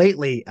fixture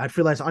lately at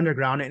Freelance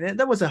Underground, and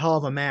that was a hell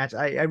of a match.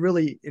 I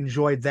really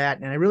enjoyed that,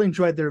 and I really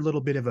enjoyed their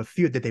little bit of a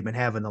feud that they've been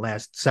having the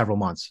last several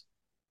months.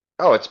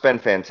 Oh, it's been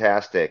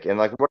fantastic. And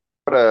like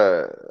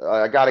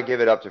I got to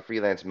give it up to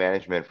freelance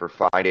management for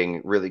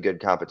finding really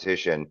good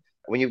competition.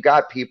 When you've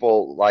got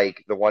people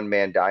like the One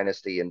Man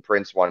Dynasty and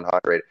Prince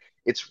 100,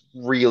 it's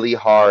really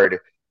hard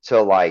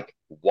to like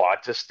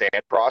want to stand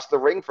across the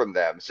ring from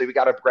them. So we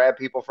got to grab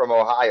people from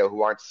Ohio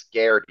who aren't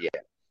scared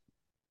yet.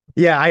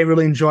 Yeah, I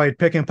really enjoyed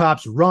Pick and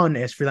Pop's run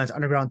as Freelance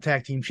Underground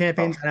Tag Team Oh,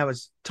 Champions, and I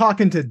was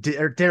talking to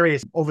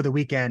Darius over the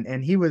weekend,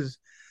 and he was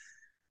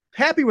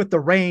happy with the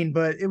reign,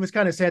 but it was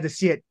kind of sad to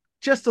see it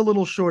just a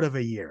little short of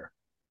a year.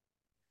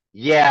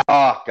 yeah.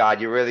 Oh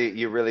God, you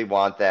really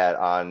want that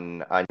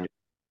on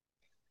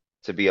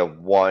to be a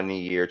 1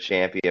 year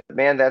champion.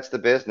 Man, that's the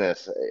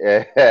business.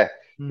 You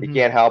Mm-hmm.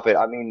 can't help it.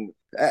 I mean,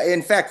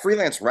 in fact,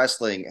 freelance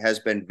wrestling has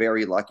been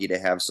very lucky to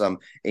have some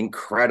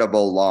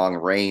incredible long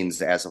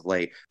reigns as of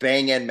late.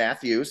 Bang and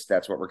Matthews,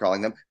 that's what we're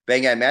calling them.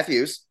 Bang and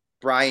Matthews,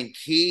 Brian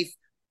Keith,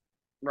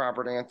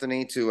 Robert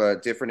Anthony to a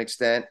different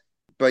extent.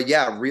 But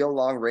yeah, real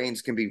long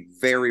reigns can be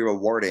very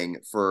rewarding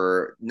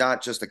for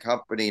not just a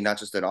company, not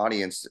just an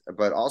audience,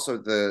 but also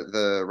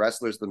the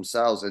wrestlers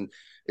themselves. And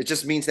it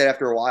just means that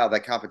after a while,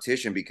 that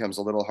competition becomes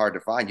a little hard to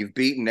find. You've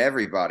beaten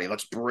everybody.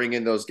 Let's bring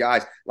in those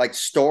guys. Like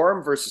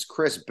Storm versus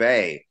Chris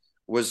Bay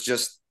was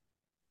just,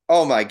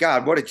 oh my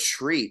God, what a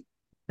treat.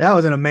 That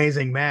was an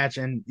amazing match.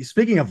 And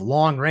speaking of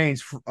long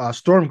reigns,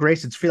 Storm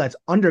Grayson's Freelance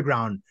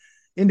Underground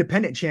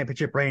Independent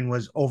Championship reign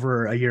was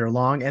over a year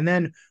long. And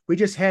then we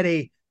just had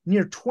a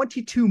near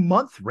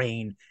 22-month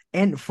reign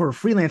and for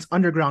Freelance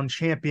Underground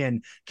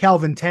champion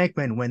Calvin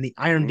Tankman when the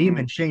Iron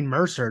Demon Shane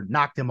Mercer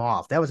knocked him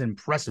off. That was an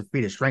impressive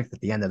feat of strength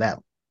at the end of that.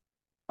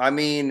 I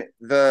mean,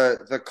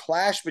 the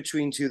clash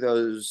between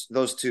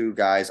those two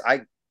guys,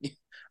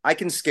 I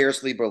can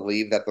scarcely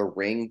believe that the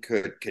ring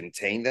could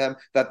contain them,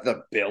 that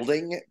the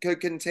building could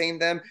contain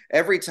them.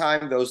 Every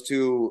time those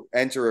two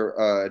enter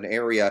an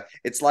area,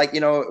 it's like,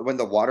 when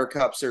the water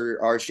cups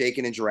are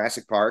shaken in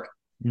Jurassic Park,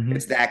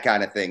 it's that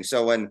kind of thing.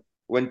 So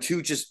when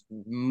two just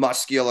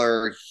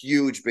muscular,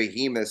 huge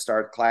behemoths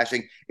start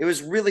clashing, it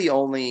was really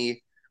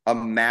only a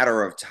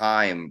matter of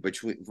time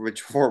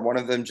before one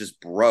of them just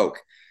broke.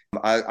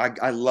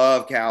 I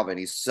love Calvin.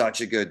 He's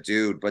such a good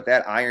dude, but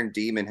that Iron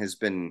Demon has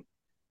been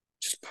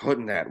just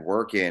putting that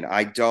work in.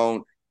 I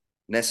don't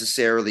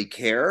necessarily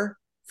care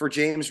for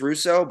James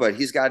Russo, but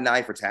he's got an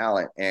eye for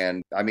talent.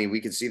 And I mean,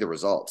 we can see the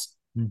results.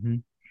 Mm-hmm.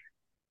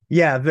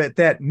 Yeah,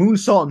 that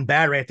moonsault and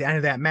battery at the end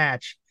of that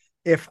match.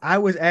 If I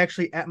was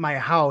actually at my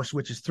house,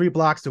 which is 3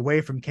 blocks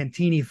away from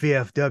Cantini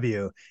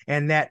VFW,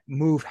 and that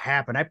move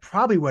happened, I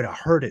probably would have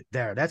heard it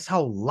there. That's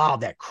how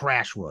loud that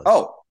crash was.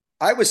 Oh,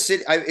 I was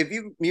sitting. If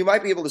you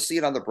might be able to see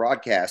it on the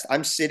broadcast.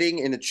 I'm sitting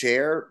in a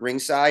chair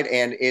ringside,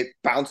 and it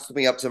bounced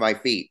me up to my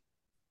feet.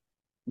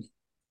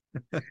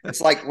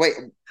 It's like, wait,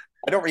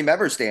 I don't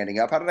remember standing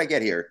up. How did I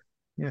get here?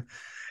 Yeah,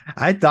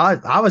 I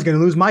thought I was going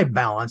to lose my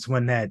balance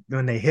when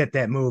they hit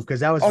that move because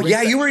that was. Oh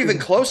yeah, you were even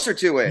closer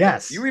to it.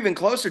 Yes, you were even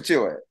closer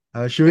to it.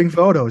 Shooting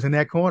photos in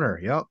that corner.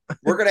 Yep.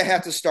 We're gonna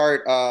have to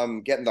start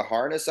getting the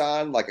harness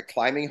on, like a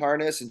climbing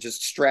harness, and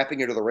just strapping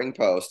it to the ring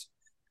post.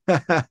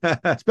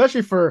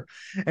 Especially for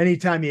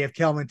anytime you have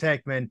Calvin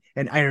Tankman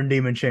and Iron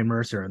Demon Shane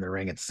Mercer in the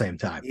ring at the same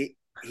time.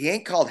 He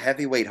ain't called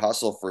Heavyweight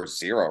Hustle for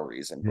zero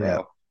reason, bro.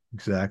 Yeah,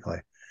 exactly.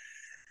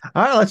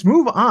 All right, let's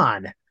move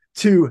on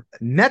to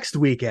next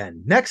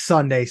weekend. Next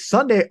Sunday,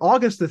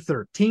 August the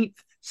 13th,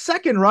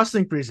 Second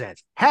Wrestling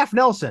presents Half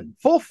Nelson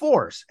Full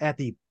Force at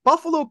the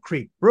Buffalo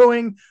Creek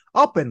Brewing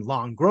up in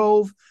Long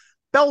Grove.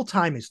 Bell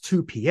time is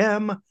 2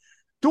 p.m.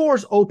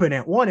 Doors open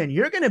at 1, and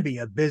you're going to be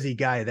a busy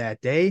guy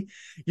that day.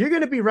 You're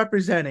going to be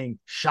representing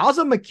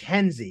Shaza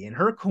McKenzie in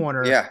her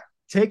corner,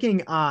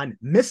 taking on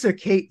Missa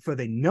Kate for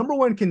the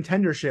 #1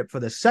 contendership for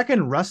the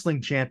Second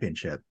Wrestling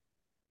Championship.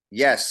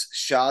 Yes,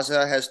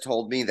 Shaza has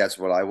told me that's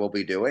what I will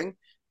be doing,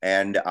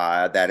 and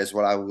that is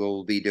what I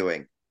will be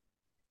doing.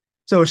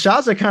 So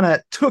Shaza kind of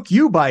took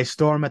you by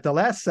storm at the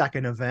last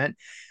second event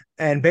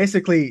and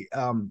basically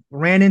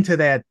ran into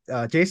that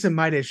Jason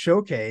Midas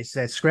showcase,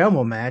 that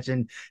scramble match,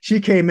 and she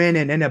came in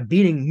and ended up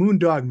beating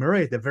Moondog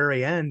Murray at the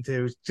very end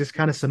to just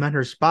kind of cement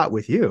her spot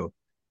with you.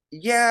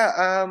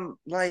 Yeah,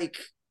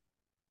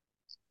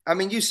 I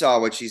mean, you saw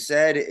what she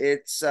said.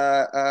 It's,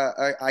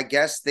 I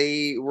guess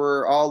they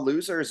were all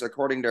losers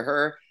according to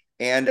her,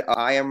 and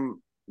I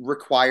am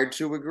required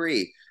to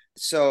agree.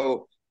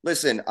 So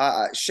listen,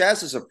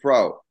 Shaz is a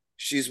pro.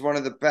 She's one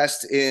of the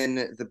best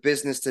in the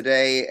business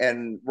today,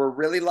 and we're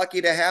really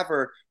lucky to have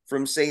her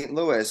from St.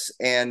 Louis.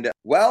 And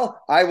well,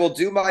 I will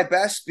do my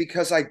best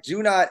because I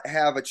do not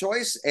have a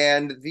choice,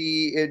 and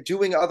the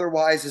doing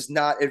otherwise is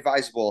not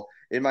advisable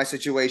in my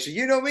situation.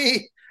 You know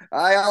me,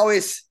 I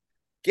always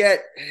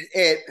get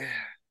it.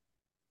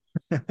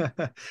 And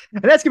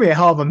that's gonna be a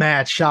hell of a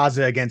match,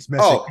 Shaza against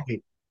Missa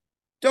Kate.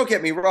 Don't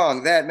get me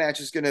wrong, that match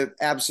is going to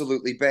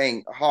absolutely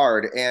bang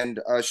hard, and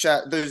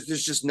there's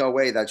just no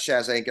way that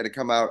Shaz ain't going to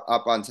come out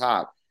up on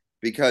top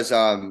because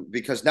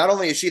not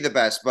only is she the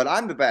best, but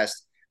I'm the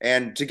best,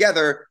 and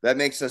together that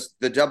makes us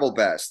the double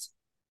best,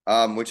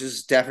 which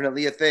is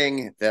definitely a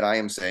thing that I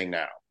am saying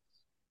now.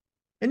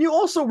 And you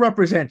also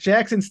represent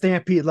Jackson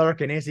Stampede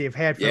Larkin, as you've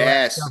had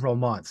for several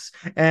months.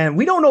 And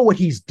we don't know what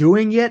he's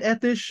doing yet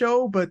at this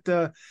show, but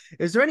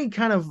is there any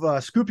kind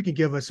of scoop you can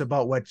give us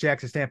about what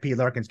Jackson Stampede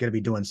Larkin's going to be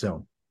doing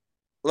soon?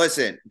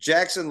 Listen,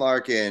 Jackson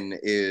Larkin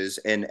is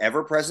an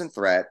ever-present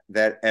threat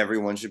that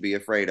everyone should be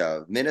afraid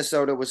of.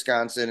 Minnesota,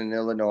 Wisconsin, and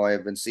Illinois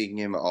have been seeing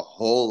him a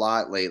whole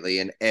lot lately,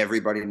 and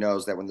everybody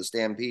knows that when the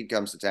Stampede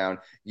comes to town,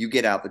 you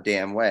get out the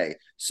damn way.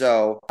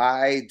 So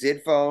I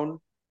did phone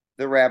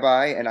the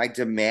rabbi, and I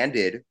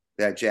demanded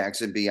that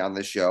Jackson be on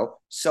the show.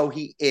 So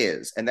he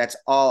is, and that's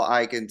all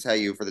I can tell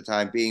you for the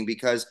time being,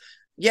 because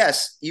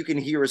yes, you can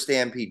hear a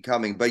Stampede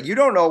coming, but you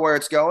don't know where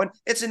it's going.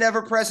 It's an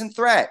ever-present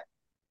threat.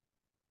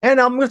 And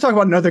I'm going to talk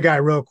about another guy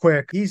real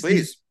quick. He's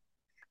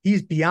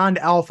Beyond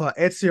Alpha,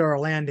 Ezio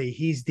Orlandi.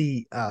 He's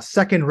the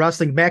Second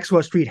Wrestling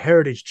Maxwell Street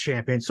Heritage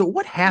Champion. So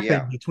what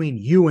happened between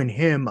you and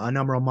him a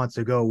number of months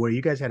ago where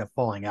you guys had a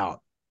falling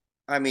out?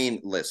 I mean,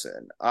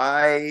 listen,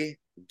 I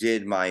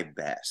did my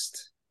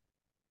best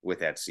with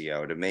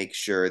Ezio to make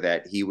sure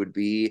that he would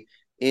be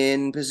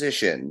in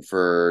position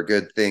for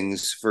good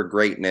things, for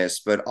greatness,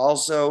 but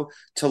also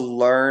to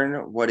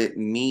learn what it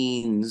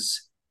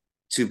means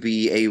to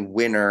be a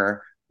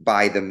winner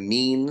by the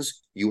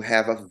means you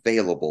have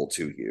available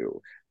to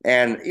you.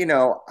 And, you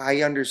know,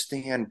 I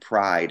understand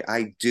pride.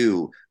 I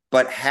do.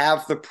 But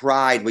have the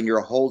pride when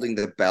you're holding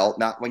the belt,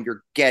 not when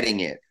you're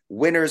getting it.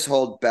 Winners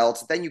hold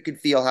belts. Then you can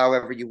feel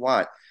however you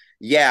want.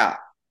 Yeah,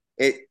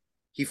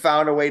 he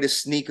found a way to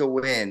sneak a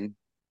win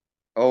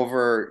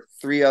over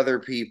 3 other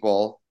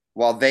people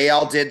while they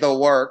all did the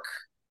work,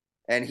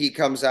 and he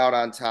comes out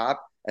on top.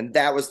 And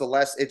that was the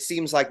lesson. It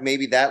seems like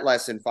maybe that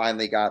lesson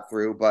finally got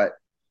through, but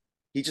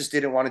he just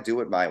didn't want to do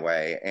it my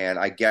way. And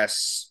I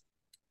guess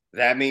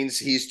that means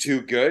he's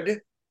too good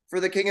for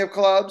the King of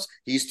Clubs.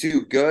 He's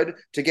too good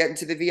to get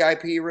into the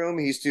VIP room.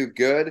 He's too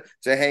good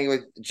to hang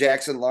with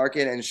Jackson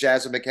Larkin and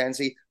Shaza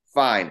McKenzie.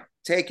 Fine.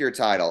 Take your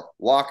title.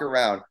 Walk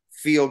around.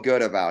 Feel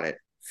good about it.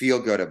 Feel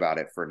good about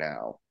it for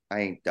now. I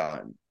ain't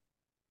done.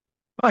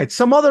 All right,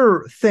 some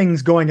other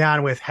things going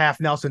on with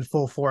Half Nelson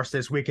Full Force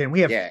this weekend.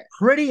 We have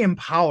Pretty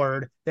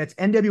Empowered, that's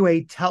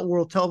NWA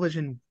World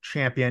Television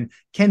Champion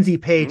Kenzie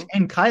Page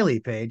and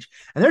Kylie Page,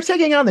 and they're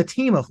taking on the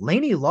team of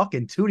Laney Luck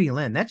and Tootie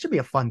Lynn. That should be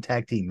a fun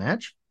tag team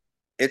match.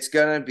 It's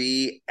going to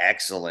be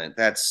excellent.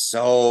 That's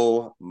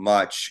so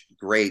much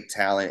great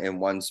talent in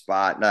one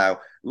spot. Now,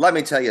 let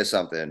me tell you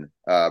something,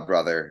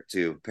 brother,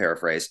 to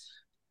paraphrase.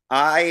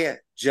 I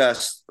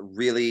just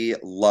really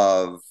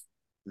love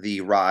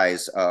the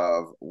rise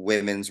of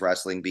women's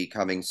wrestling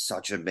becoming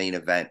such a main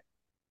event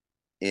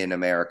in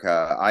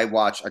America. I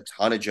watch a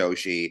ton of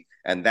Joshi,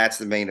 and that's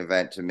the main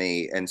event to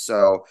me. And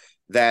so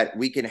that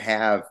we can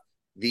have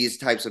these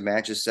types of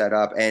matches set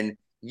up, and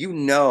you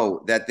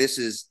know that this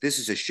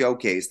is a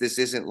showcase. This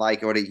isn't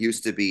like what it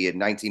used to be in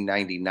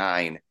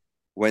 1999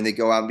 when they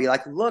go out and be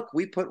like, look,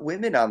 we put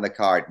women on the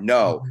card.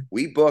 No,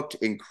 we booked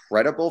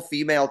incredible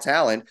female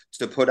talent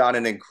to put on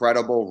an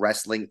incredible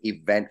wrestling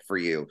event for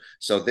you.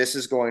 So this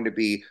is going to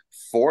be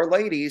four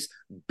ladies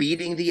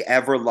beating the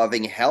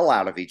ever-loving hell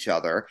out of each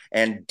other.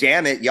 And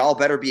damn it, y'all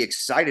better be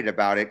excited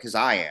about it because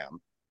I am.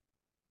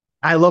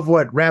 I love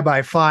what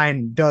Rabbi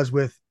Fine does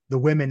with the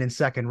women in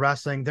second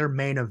wrestling, their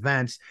main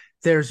events.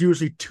 There's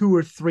usually 2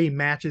 or 3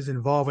 matches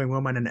involving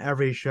women in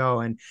every show,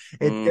 and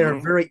they're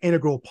a very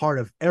integral part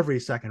of every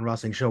second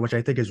wrestling show, which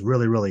I think is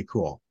really, really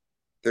cool.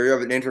 They're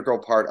an integral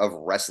part of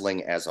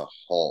wrestling as a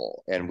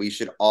whole, and we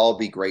should all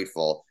be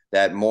grateful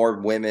that more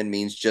women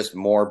means just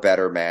more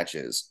better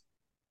matches.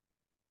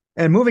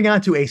 And moving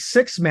on to a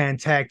 6-man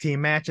tag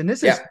team match, and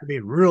this is going to be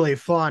really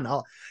fun.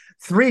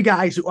 3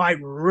 guys who I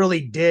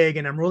really dig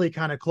and I'm really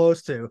kind of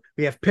close to.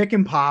 We have Pick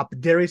and Pop,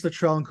 Darius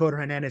Luttrell and Coda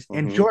Hernandez,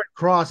 and Jordan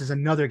Cross is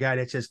another guy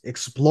that's just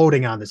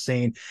exploding on the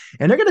scene.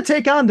 And they're going to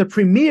take on the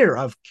premiere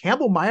of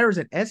Campbell Myers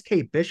and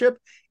SK Bishop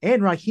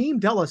and Raheem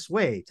Della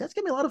Suede. That's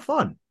going to be a lot of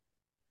fun.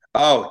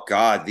 Oh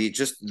God,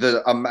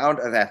 the amount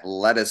of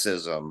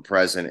athleticism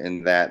present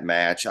in that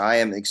match. I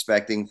am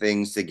expecting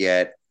things to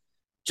get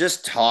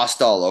just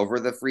tossed all over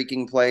the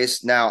freaking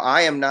place. Now,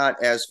 I am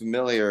not as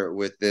familiar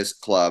with this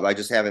club. I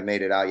just haven't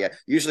made it out yet.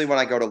 Usually when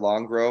I go to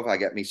Long Grove, I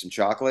get me some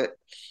chocolate.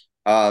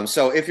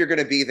 So if you're going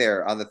to be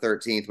there on the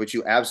 13th, which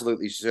you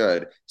absolutely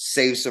should,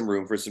 save some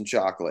room for some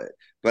chocolate.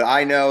 But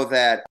I know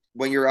that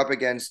when you're up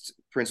against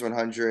Prince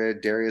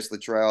 100, Darius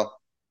Luttrell,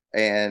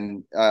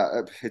 and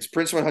it's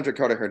Prince 100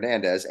 Coda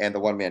Hernandez and the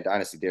one-man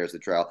dynasty Darius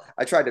Luttrell.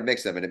 I tried to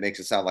mix them, and it makes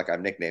it sound like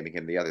I'm nicknaming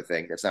him the other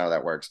thing. That's not how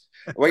that works.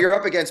 When you're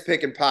up against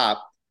Pick and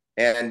Pop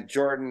and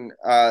Jordan,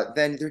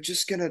 then they're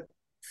just going to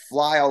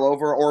fly all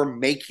over or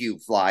make you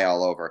fly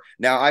all over.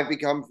 Now, I've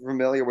become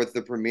familiar with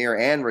the Premier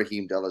and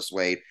Raheem Della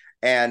Suede,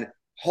 and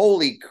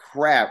holy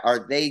crap,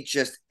 are they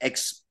just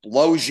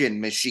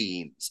explosion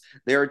machines?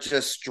 They're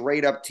just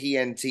straight up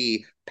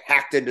TNT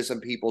packed into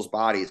some people's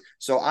bodies.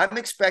 So I'm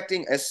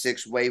expecting a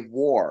 6-way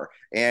war,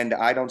 and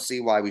I don't see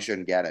why we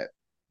shouldn't get it.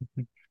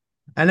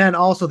 And then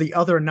also the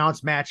other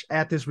announced match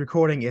at this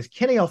recording is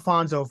Kenny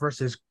Alfonso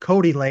versus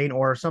Cody Lane,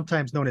 or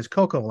sometimes known as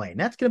Coco Lane.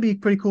 That's going to be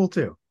pretty cool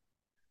too.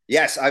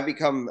 Yes, I've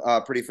become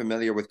pretty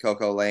familiar with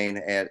Coco Lane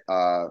at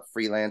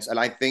Freelance. And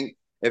I think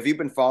if you've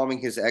been following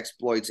his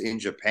exploits in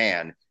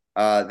Japan,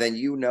 then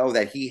you know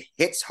that he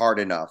hits hard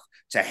enough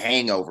to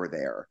hang over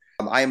there.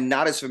 I am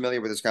not as familiar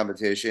with his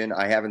competition.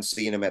 I haven't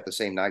seen him at the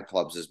same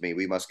nightclubs as me.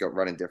 We must go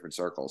run in different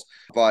circles.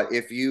 But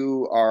if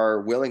you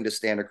are willing to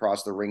stand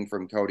across the ring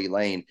from Cody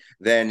Lane,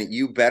 then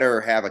you better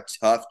have a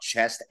tough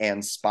chest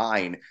and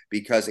spine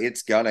because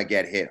it's gonna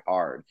get hit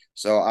hard.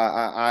 So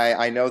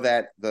I know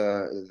that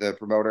the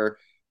promoter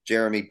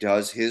Jeremy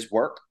does his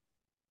work,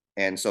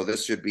 and so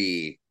this should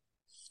be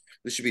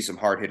some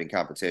hard hitting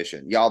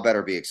competition. Y'all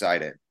better be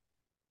excited.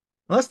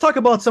 Let's talk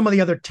about some of the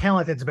other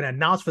talent that's been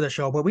announced for the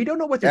show, but we don't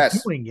know what they're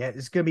doing yet.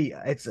 It's gonna be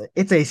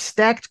it's a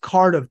stacked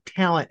card of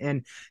talent,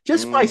 and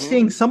just by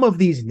seeing some of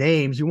these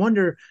names, you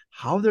wonder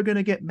how they're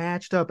gonna get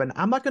matched up. And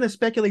I'm not gonna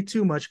speculate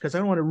too much because I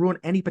don't want to ruin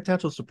any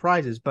potential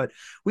surprises. But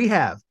we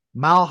have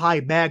Mile High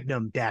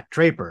Magnum Dak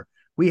Draper,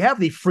 we have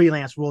the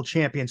freelance world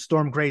champion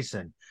Storm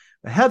Grayson,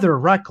 Heather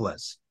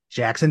Reckless,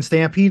 Jackson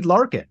Stampede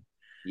Larkin,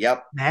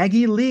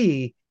 Maggie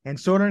Lee, and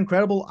sort of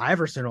incredible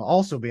Iverson will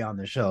also be on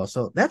the show.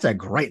 So that's a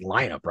great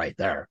lineup right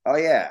there. Oh,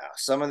 yeah.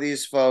 Some of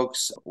these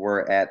folks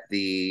were at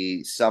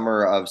the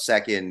Summer of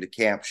Second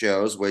camp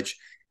shows, which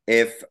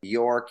if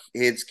your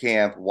kids'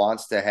 camp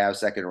wants to have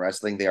second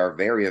wrestling, they are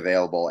very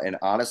available. And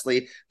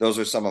honestly, those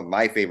are some of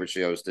my favorite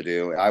shows to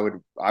do. I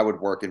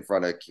would work in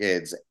front of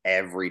kids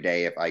every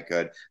day if I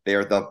could.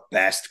 They're the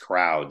best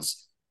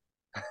crowds.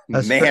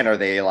 Man, are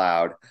they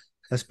loud.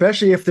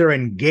 Especially if they're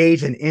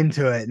engaged and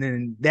into it, and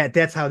then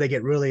that's how they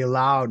get really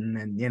loud,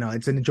 and you know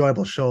it's an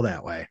enjoyable show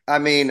that way. I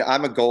mean,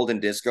 I'm a golden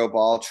disco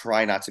ball.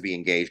 Try not to be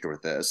engaged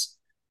with this.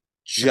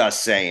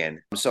 Just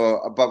saying.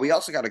 So, but we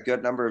also got a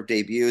good number of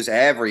debuts.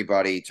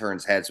 Everybody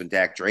turns heads when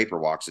Dak Draper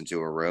walks into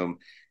a room,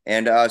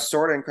 and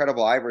sort of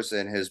incredible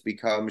Iverson has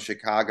become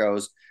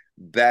Chicago's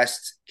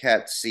best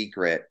kept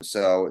secret.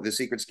 So the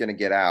secret's going to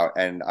get out,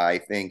 and I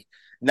think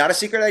not a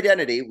secret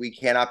identity. We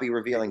cannot be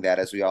revealing that,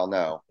 as we all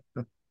know.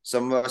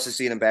 Some of us have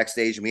seen him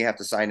backstage, and we have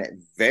to sign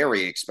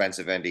very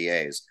expensive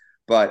NDAs.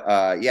 But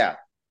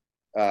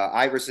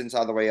Iverson's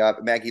on the way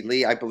up. Maggie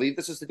Lee, I believe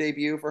this is the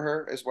debut for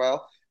her as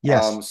well.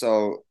 Yes.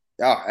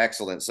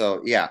 Excellent.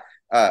 So yeah,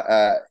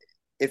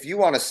 if you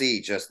want to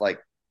see just like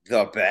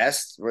the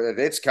best,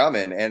 it's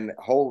coming. And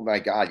oh my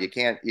God, you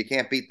can't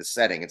beat the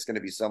setting. It's going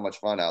to be so much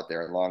fun out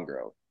there in Long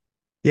Grove.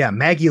 Yeah,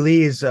 Maggie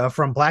Lee is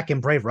from Black and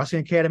Brave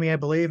Wrestling Academy, I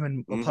believe,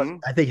 and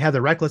I think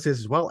Heather Reckless is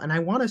as well. And I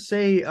want to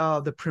say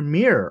the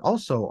Premier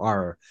also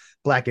are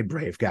Black and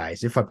Brave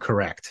guys, if I'm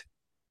correct.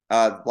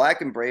 Black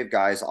and Brave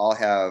guys all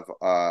have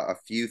a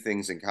few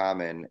things in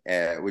common,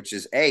 which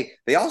is they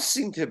all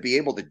seem to be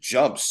able to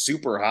jump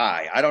super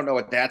high. I don't know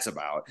what that's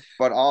about,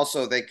 but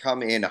also they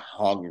come in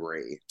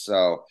hungry.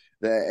 So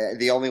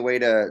the only way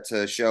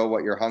to show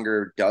what your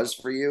hunger does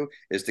for you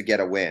is to get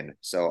a win.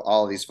 So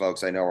all of these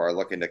folks I know are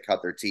looking to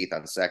cut their teeth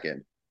on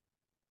second.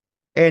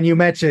 And you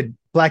mentioned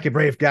Black and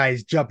Brave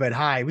guys jumping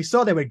high. We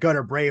saw them with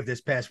Gunner Brave this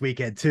past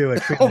weekend too.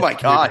 Oh my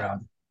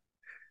God.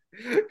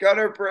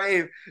 Gunner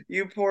Brave,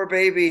 you poor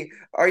baby.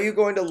 Are you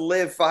going to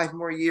live 5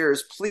 more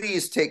years?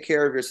 Please take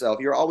care of yourself.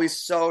 You're always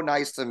so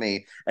nice to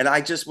me. And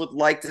I just would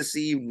like to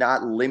see you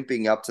not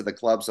limping up to the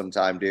club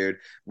sometime, dude.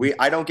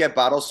 I don't get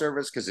bottle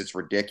service because it's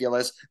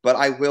ridiculous, but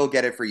I will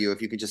get it for you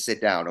if you could just sit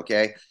down,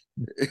 okay?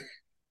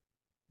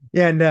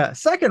 Yeah, and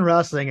Second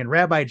Wrestling and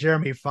Rabbi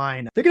Jeremy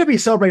Fine, they're going to be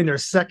celebrating their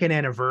second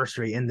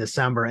anniversary in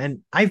December. And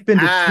I've been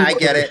to I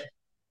get it.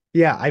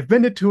 Yeah, I've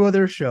been to two of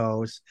their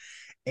shows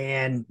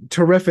and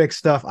terrific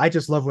stuff. I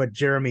just love what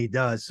Jeremy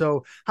does.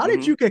 So, how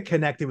did you get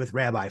connected with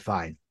Rabbi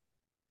Fine?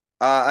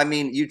 I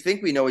mean, you'd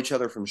think we know each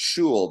other from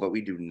shul, but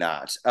we do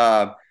not.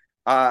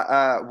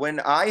 When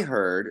I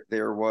heard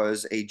there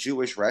was a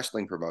Jewish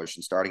wrestling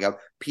promotion starting up,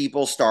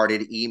 people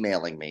started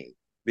emailing me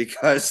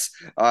because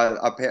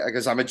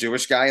I'm a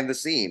Jewish guy in the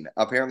scene.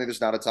 Apparently,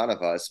 there's not a ton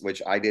of us,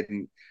 which I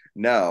didn't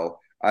know.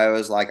 I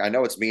was like, I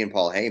know it's me and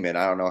Paul Heyman.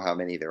 I don't know how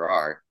many there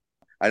are.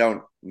 I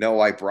don't know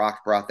why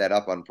Brock brought that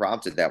up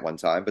unprompted that one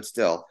time, but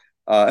still,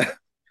 God,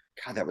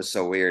 that was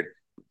so weird.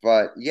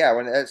 But yeah,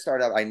 when it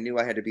started out, I knew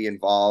I had to be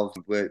involved.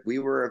 But we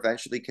were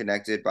eventually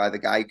connected by the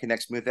guy who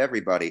connects me with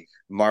everybody,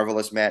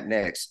 Marvelous Matt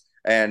Nix.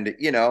 And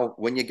you know,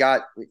 when you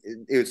got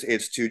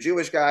it's two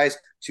Jewish guys,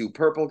 two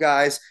purple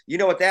guys, you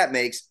know what that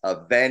makes?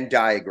 A Venn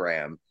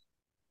diagram.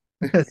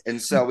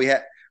 And so we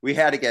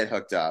had to get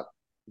hooked up.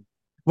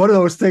 One of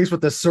those things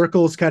with the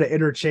circles kind of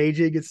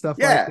interchanging and stuff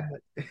like Yeah.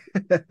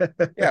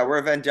 that. Yeah,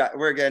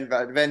 we're again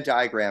Venn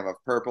diagram of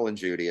purple and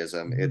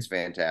Judaism. It's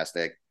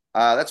fantastic.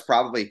 That's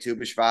probably Tu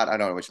B'Shvat. I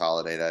don't know which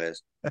holiday that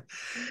is.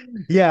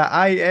 Yeah,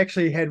 I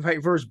actually had my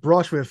first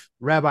brush with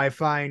Rabbi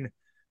Fine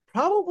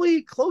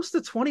probably close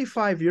to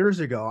 25 years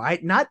ago. I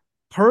not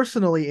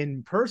personally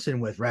in person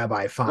with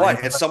Rabbi Fine.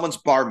 What? At someone's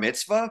bar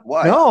mitzvah?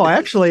 What? No,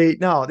 actually,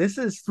 no. This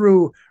is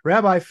through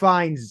Rabbi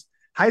Fine's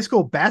high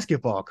school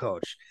basketball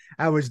coach.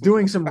 I was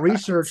doing some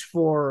research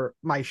for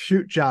my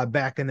shoot job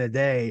back in the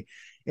day,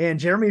 and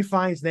Jeremy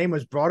Fine's name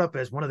was brought up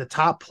as one of the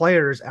top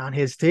players on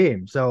his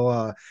team.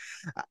 So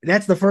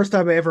that's the first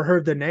time I ever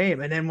heard the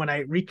name. And then when I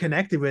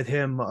reconnected with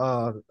him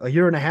a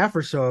year and a half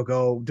or so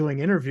ago, doing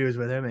interviews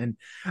with him, and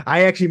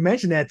I actually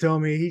mentioned that to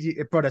him,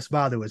 it brought a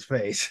smile to his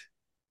face.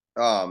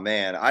 Oh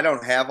man, I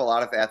don't have a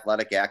lot of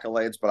athletic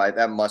accolades, but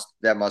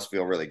that must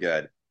feel really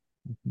good.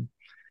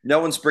 No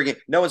one's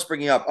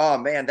bringing up. Oh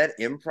man, that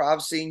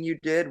improv scene you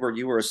did where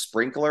you were a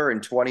sprinkler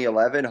in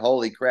 2011.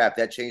 Holy crap,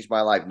 that changed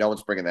my life. No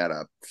one's bringing that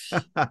up.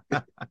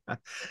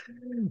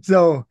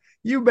 So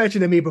you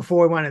mentioned to me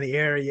before we went in the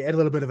air, you had a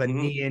little bit of a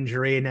knee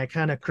injury, and that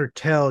kind of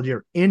curtailed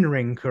your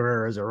in-ring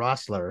career as a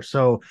wrestler.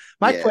 So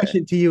my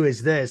question to you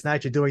is this: now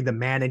that you're doing the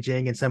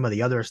managing and some of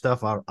the other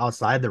stuff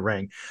outside the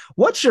ring,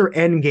 what's your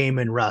end game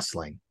in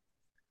wrestling?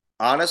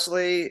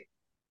 Honestly,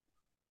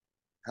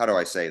 how do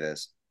I say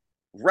this?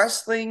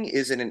 Wrestling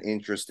is in an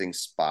interesting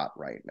spot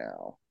right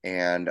now.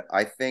 And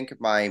I think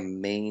my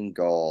main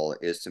goal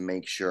is to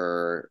make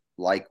sure,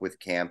 like with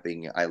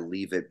camping, I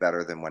leave it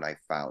better than when I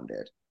found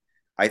it.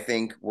 I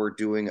think we're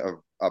doing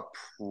a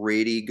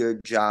pretty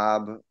good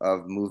job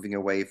of moving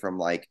away from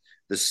like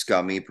the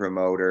scummy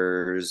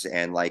promoters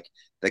and like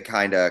the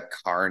kind of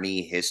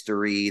carny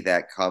history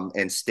that come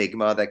and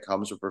stigma that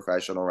comes with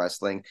professional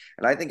wrestling.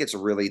 And I think it's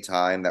really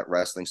time that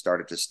wrestling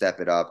started to step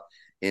it up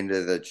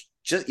into the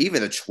just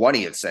even the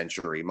 20th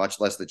century, much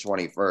less the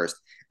 21st,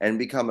 and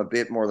become a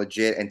bit more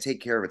legit and take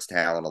care of its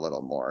talent a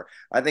little more.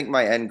 I think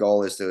my end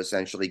goal is to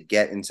essentially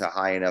get into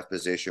high enough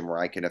position where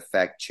I can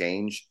affect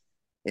change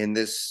in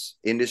this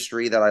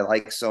industry that I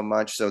like so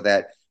much so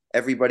that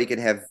everybody can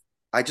have.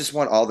 I just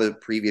want all the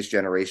previous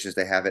generations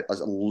to have it a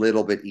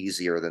little bit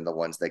easier than the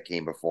ones that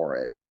came before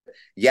it.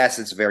 Yes,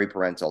 it's very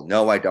parental.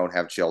 No, I don't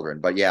have children,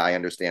 but yeah, I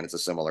understand it's a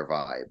similar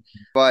vibe.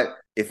 But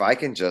if I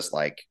can just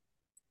like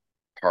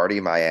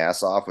party my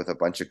ass off with a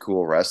bunch of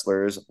cool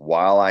wrestlers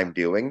while I'm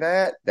doing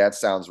that, that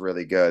sounds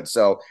really good.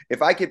 So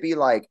if I could be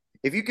like,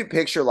 if you could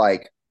picture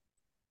like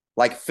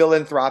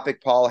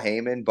philanthropic Paul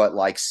Heyman, but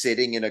like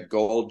sitting in a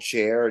gold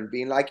chair and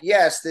being like,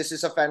 yes, this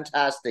is a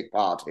fantastic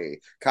party.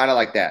 Kind of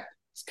like that.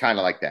 It's kind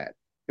of like that.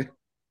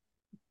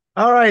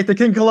 All right, the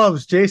King of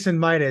Clubs, Jason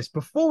Midas.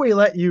 Before we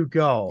let you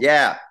go,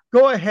 Yeah.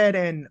 go ahead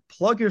and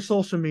plug your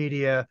social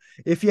media.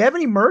 If you have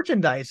any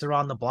merchandise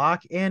around the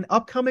block and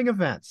upcoming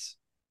events.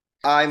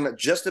 I'm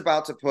just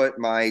about to put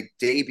my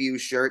debut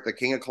shirt, the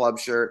King of Club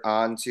shirt,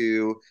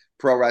 onto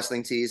Pro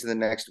Wrestling Tees in the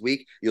next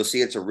week. You'll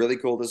see it's a really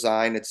cool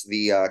design. It's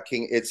the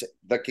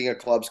King of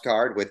Clubs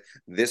card with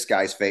this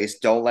guy's face.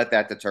 Don't let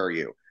that deter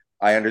you.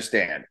 I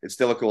understand. It's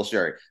still a cool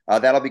shirt.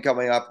 That'll be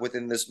coming up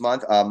within this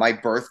month. My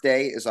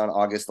birthday is on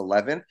August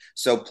 11th,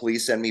 so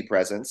please send me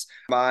presents.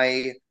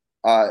 My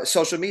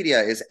social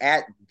media is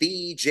at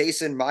the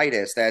Jason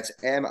Midas. That's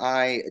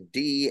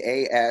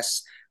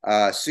Midas.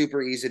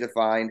 Super easy to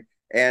find.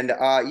 And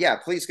yeah,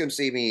 please come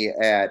see me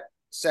at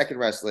Second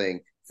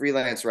Wrestling,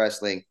 Freelance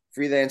Wrestling,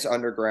 Freelance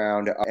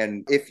Underground.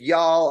 And if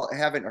y'all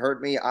haven't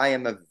heard me, I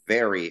am a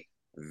very,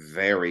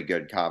 very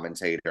good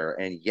commentator.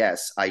 And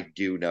yes, I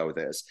do know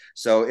this.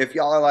 So if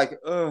y'all are like,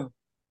 oh,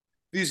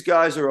 these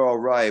guys are all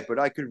right, but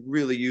I could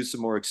really use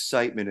some more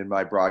excitement in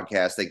my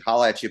broadcasting.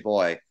 Holla at you,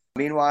 boy.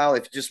 Meanwhile,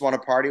 if you just want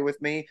to party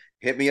with me,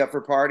 hit me up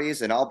for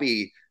parties, and I'll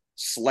be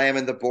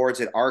slamming the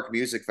boards at Arc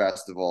Music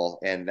Festival,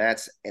 and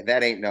that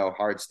ain't no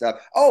hard stuff.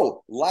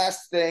 Oh,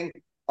 last thing,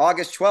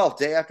 August 12th,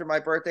 day after my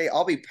birthday,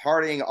 I'll be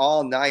partying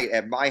all night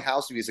at my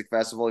house music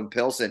festival in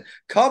Pilsen.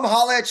 Come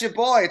holla at your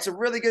boy. It's a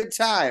really good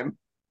time.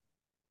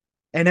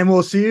 And then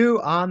we'll see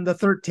you on the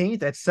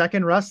 13th at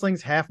Second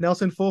Wrestling's Half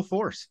Nelson Full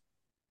Force.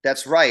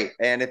 That's right.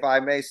 And if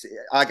I may,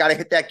 I got to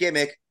hit that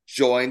gimmick.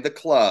 Join the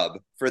club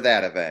for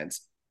that event.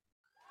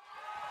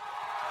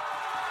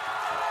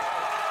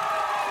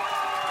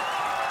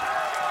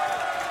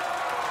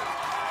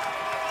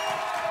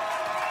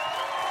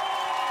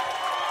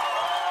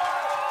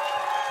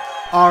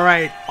 All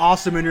right,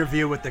 awesome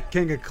interview with the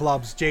King of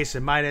Clubs,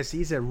 Jason Midas.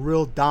 He's a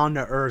real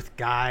down-to-earth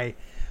guy.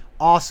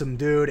 Awesome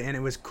dude, and it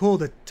was cool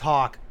to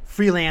talk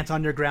freelance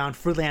underground,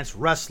 freelance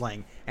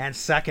wrestling, and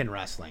Second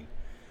Wrestling.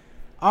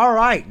 All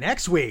right,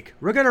 next week,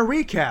 we're going to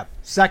recap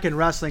Second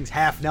Wrestling's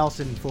Half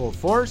Nelson Full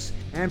Force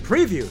and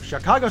preview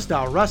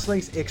Chicago-style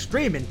wrestling's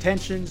Extreme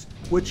Intentions,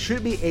 which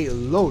should be a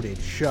loaded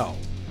show.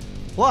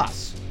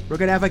 Plus, we're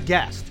going to have a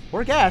guest,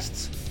 or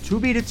guests, to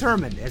be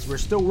determined as we're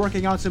still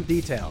working on some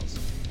details.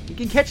 You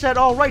can catch that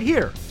all right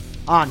here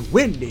on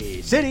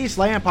Windy City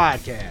Slam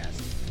Podcast.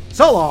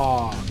 So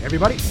long,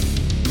 everybody.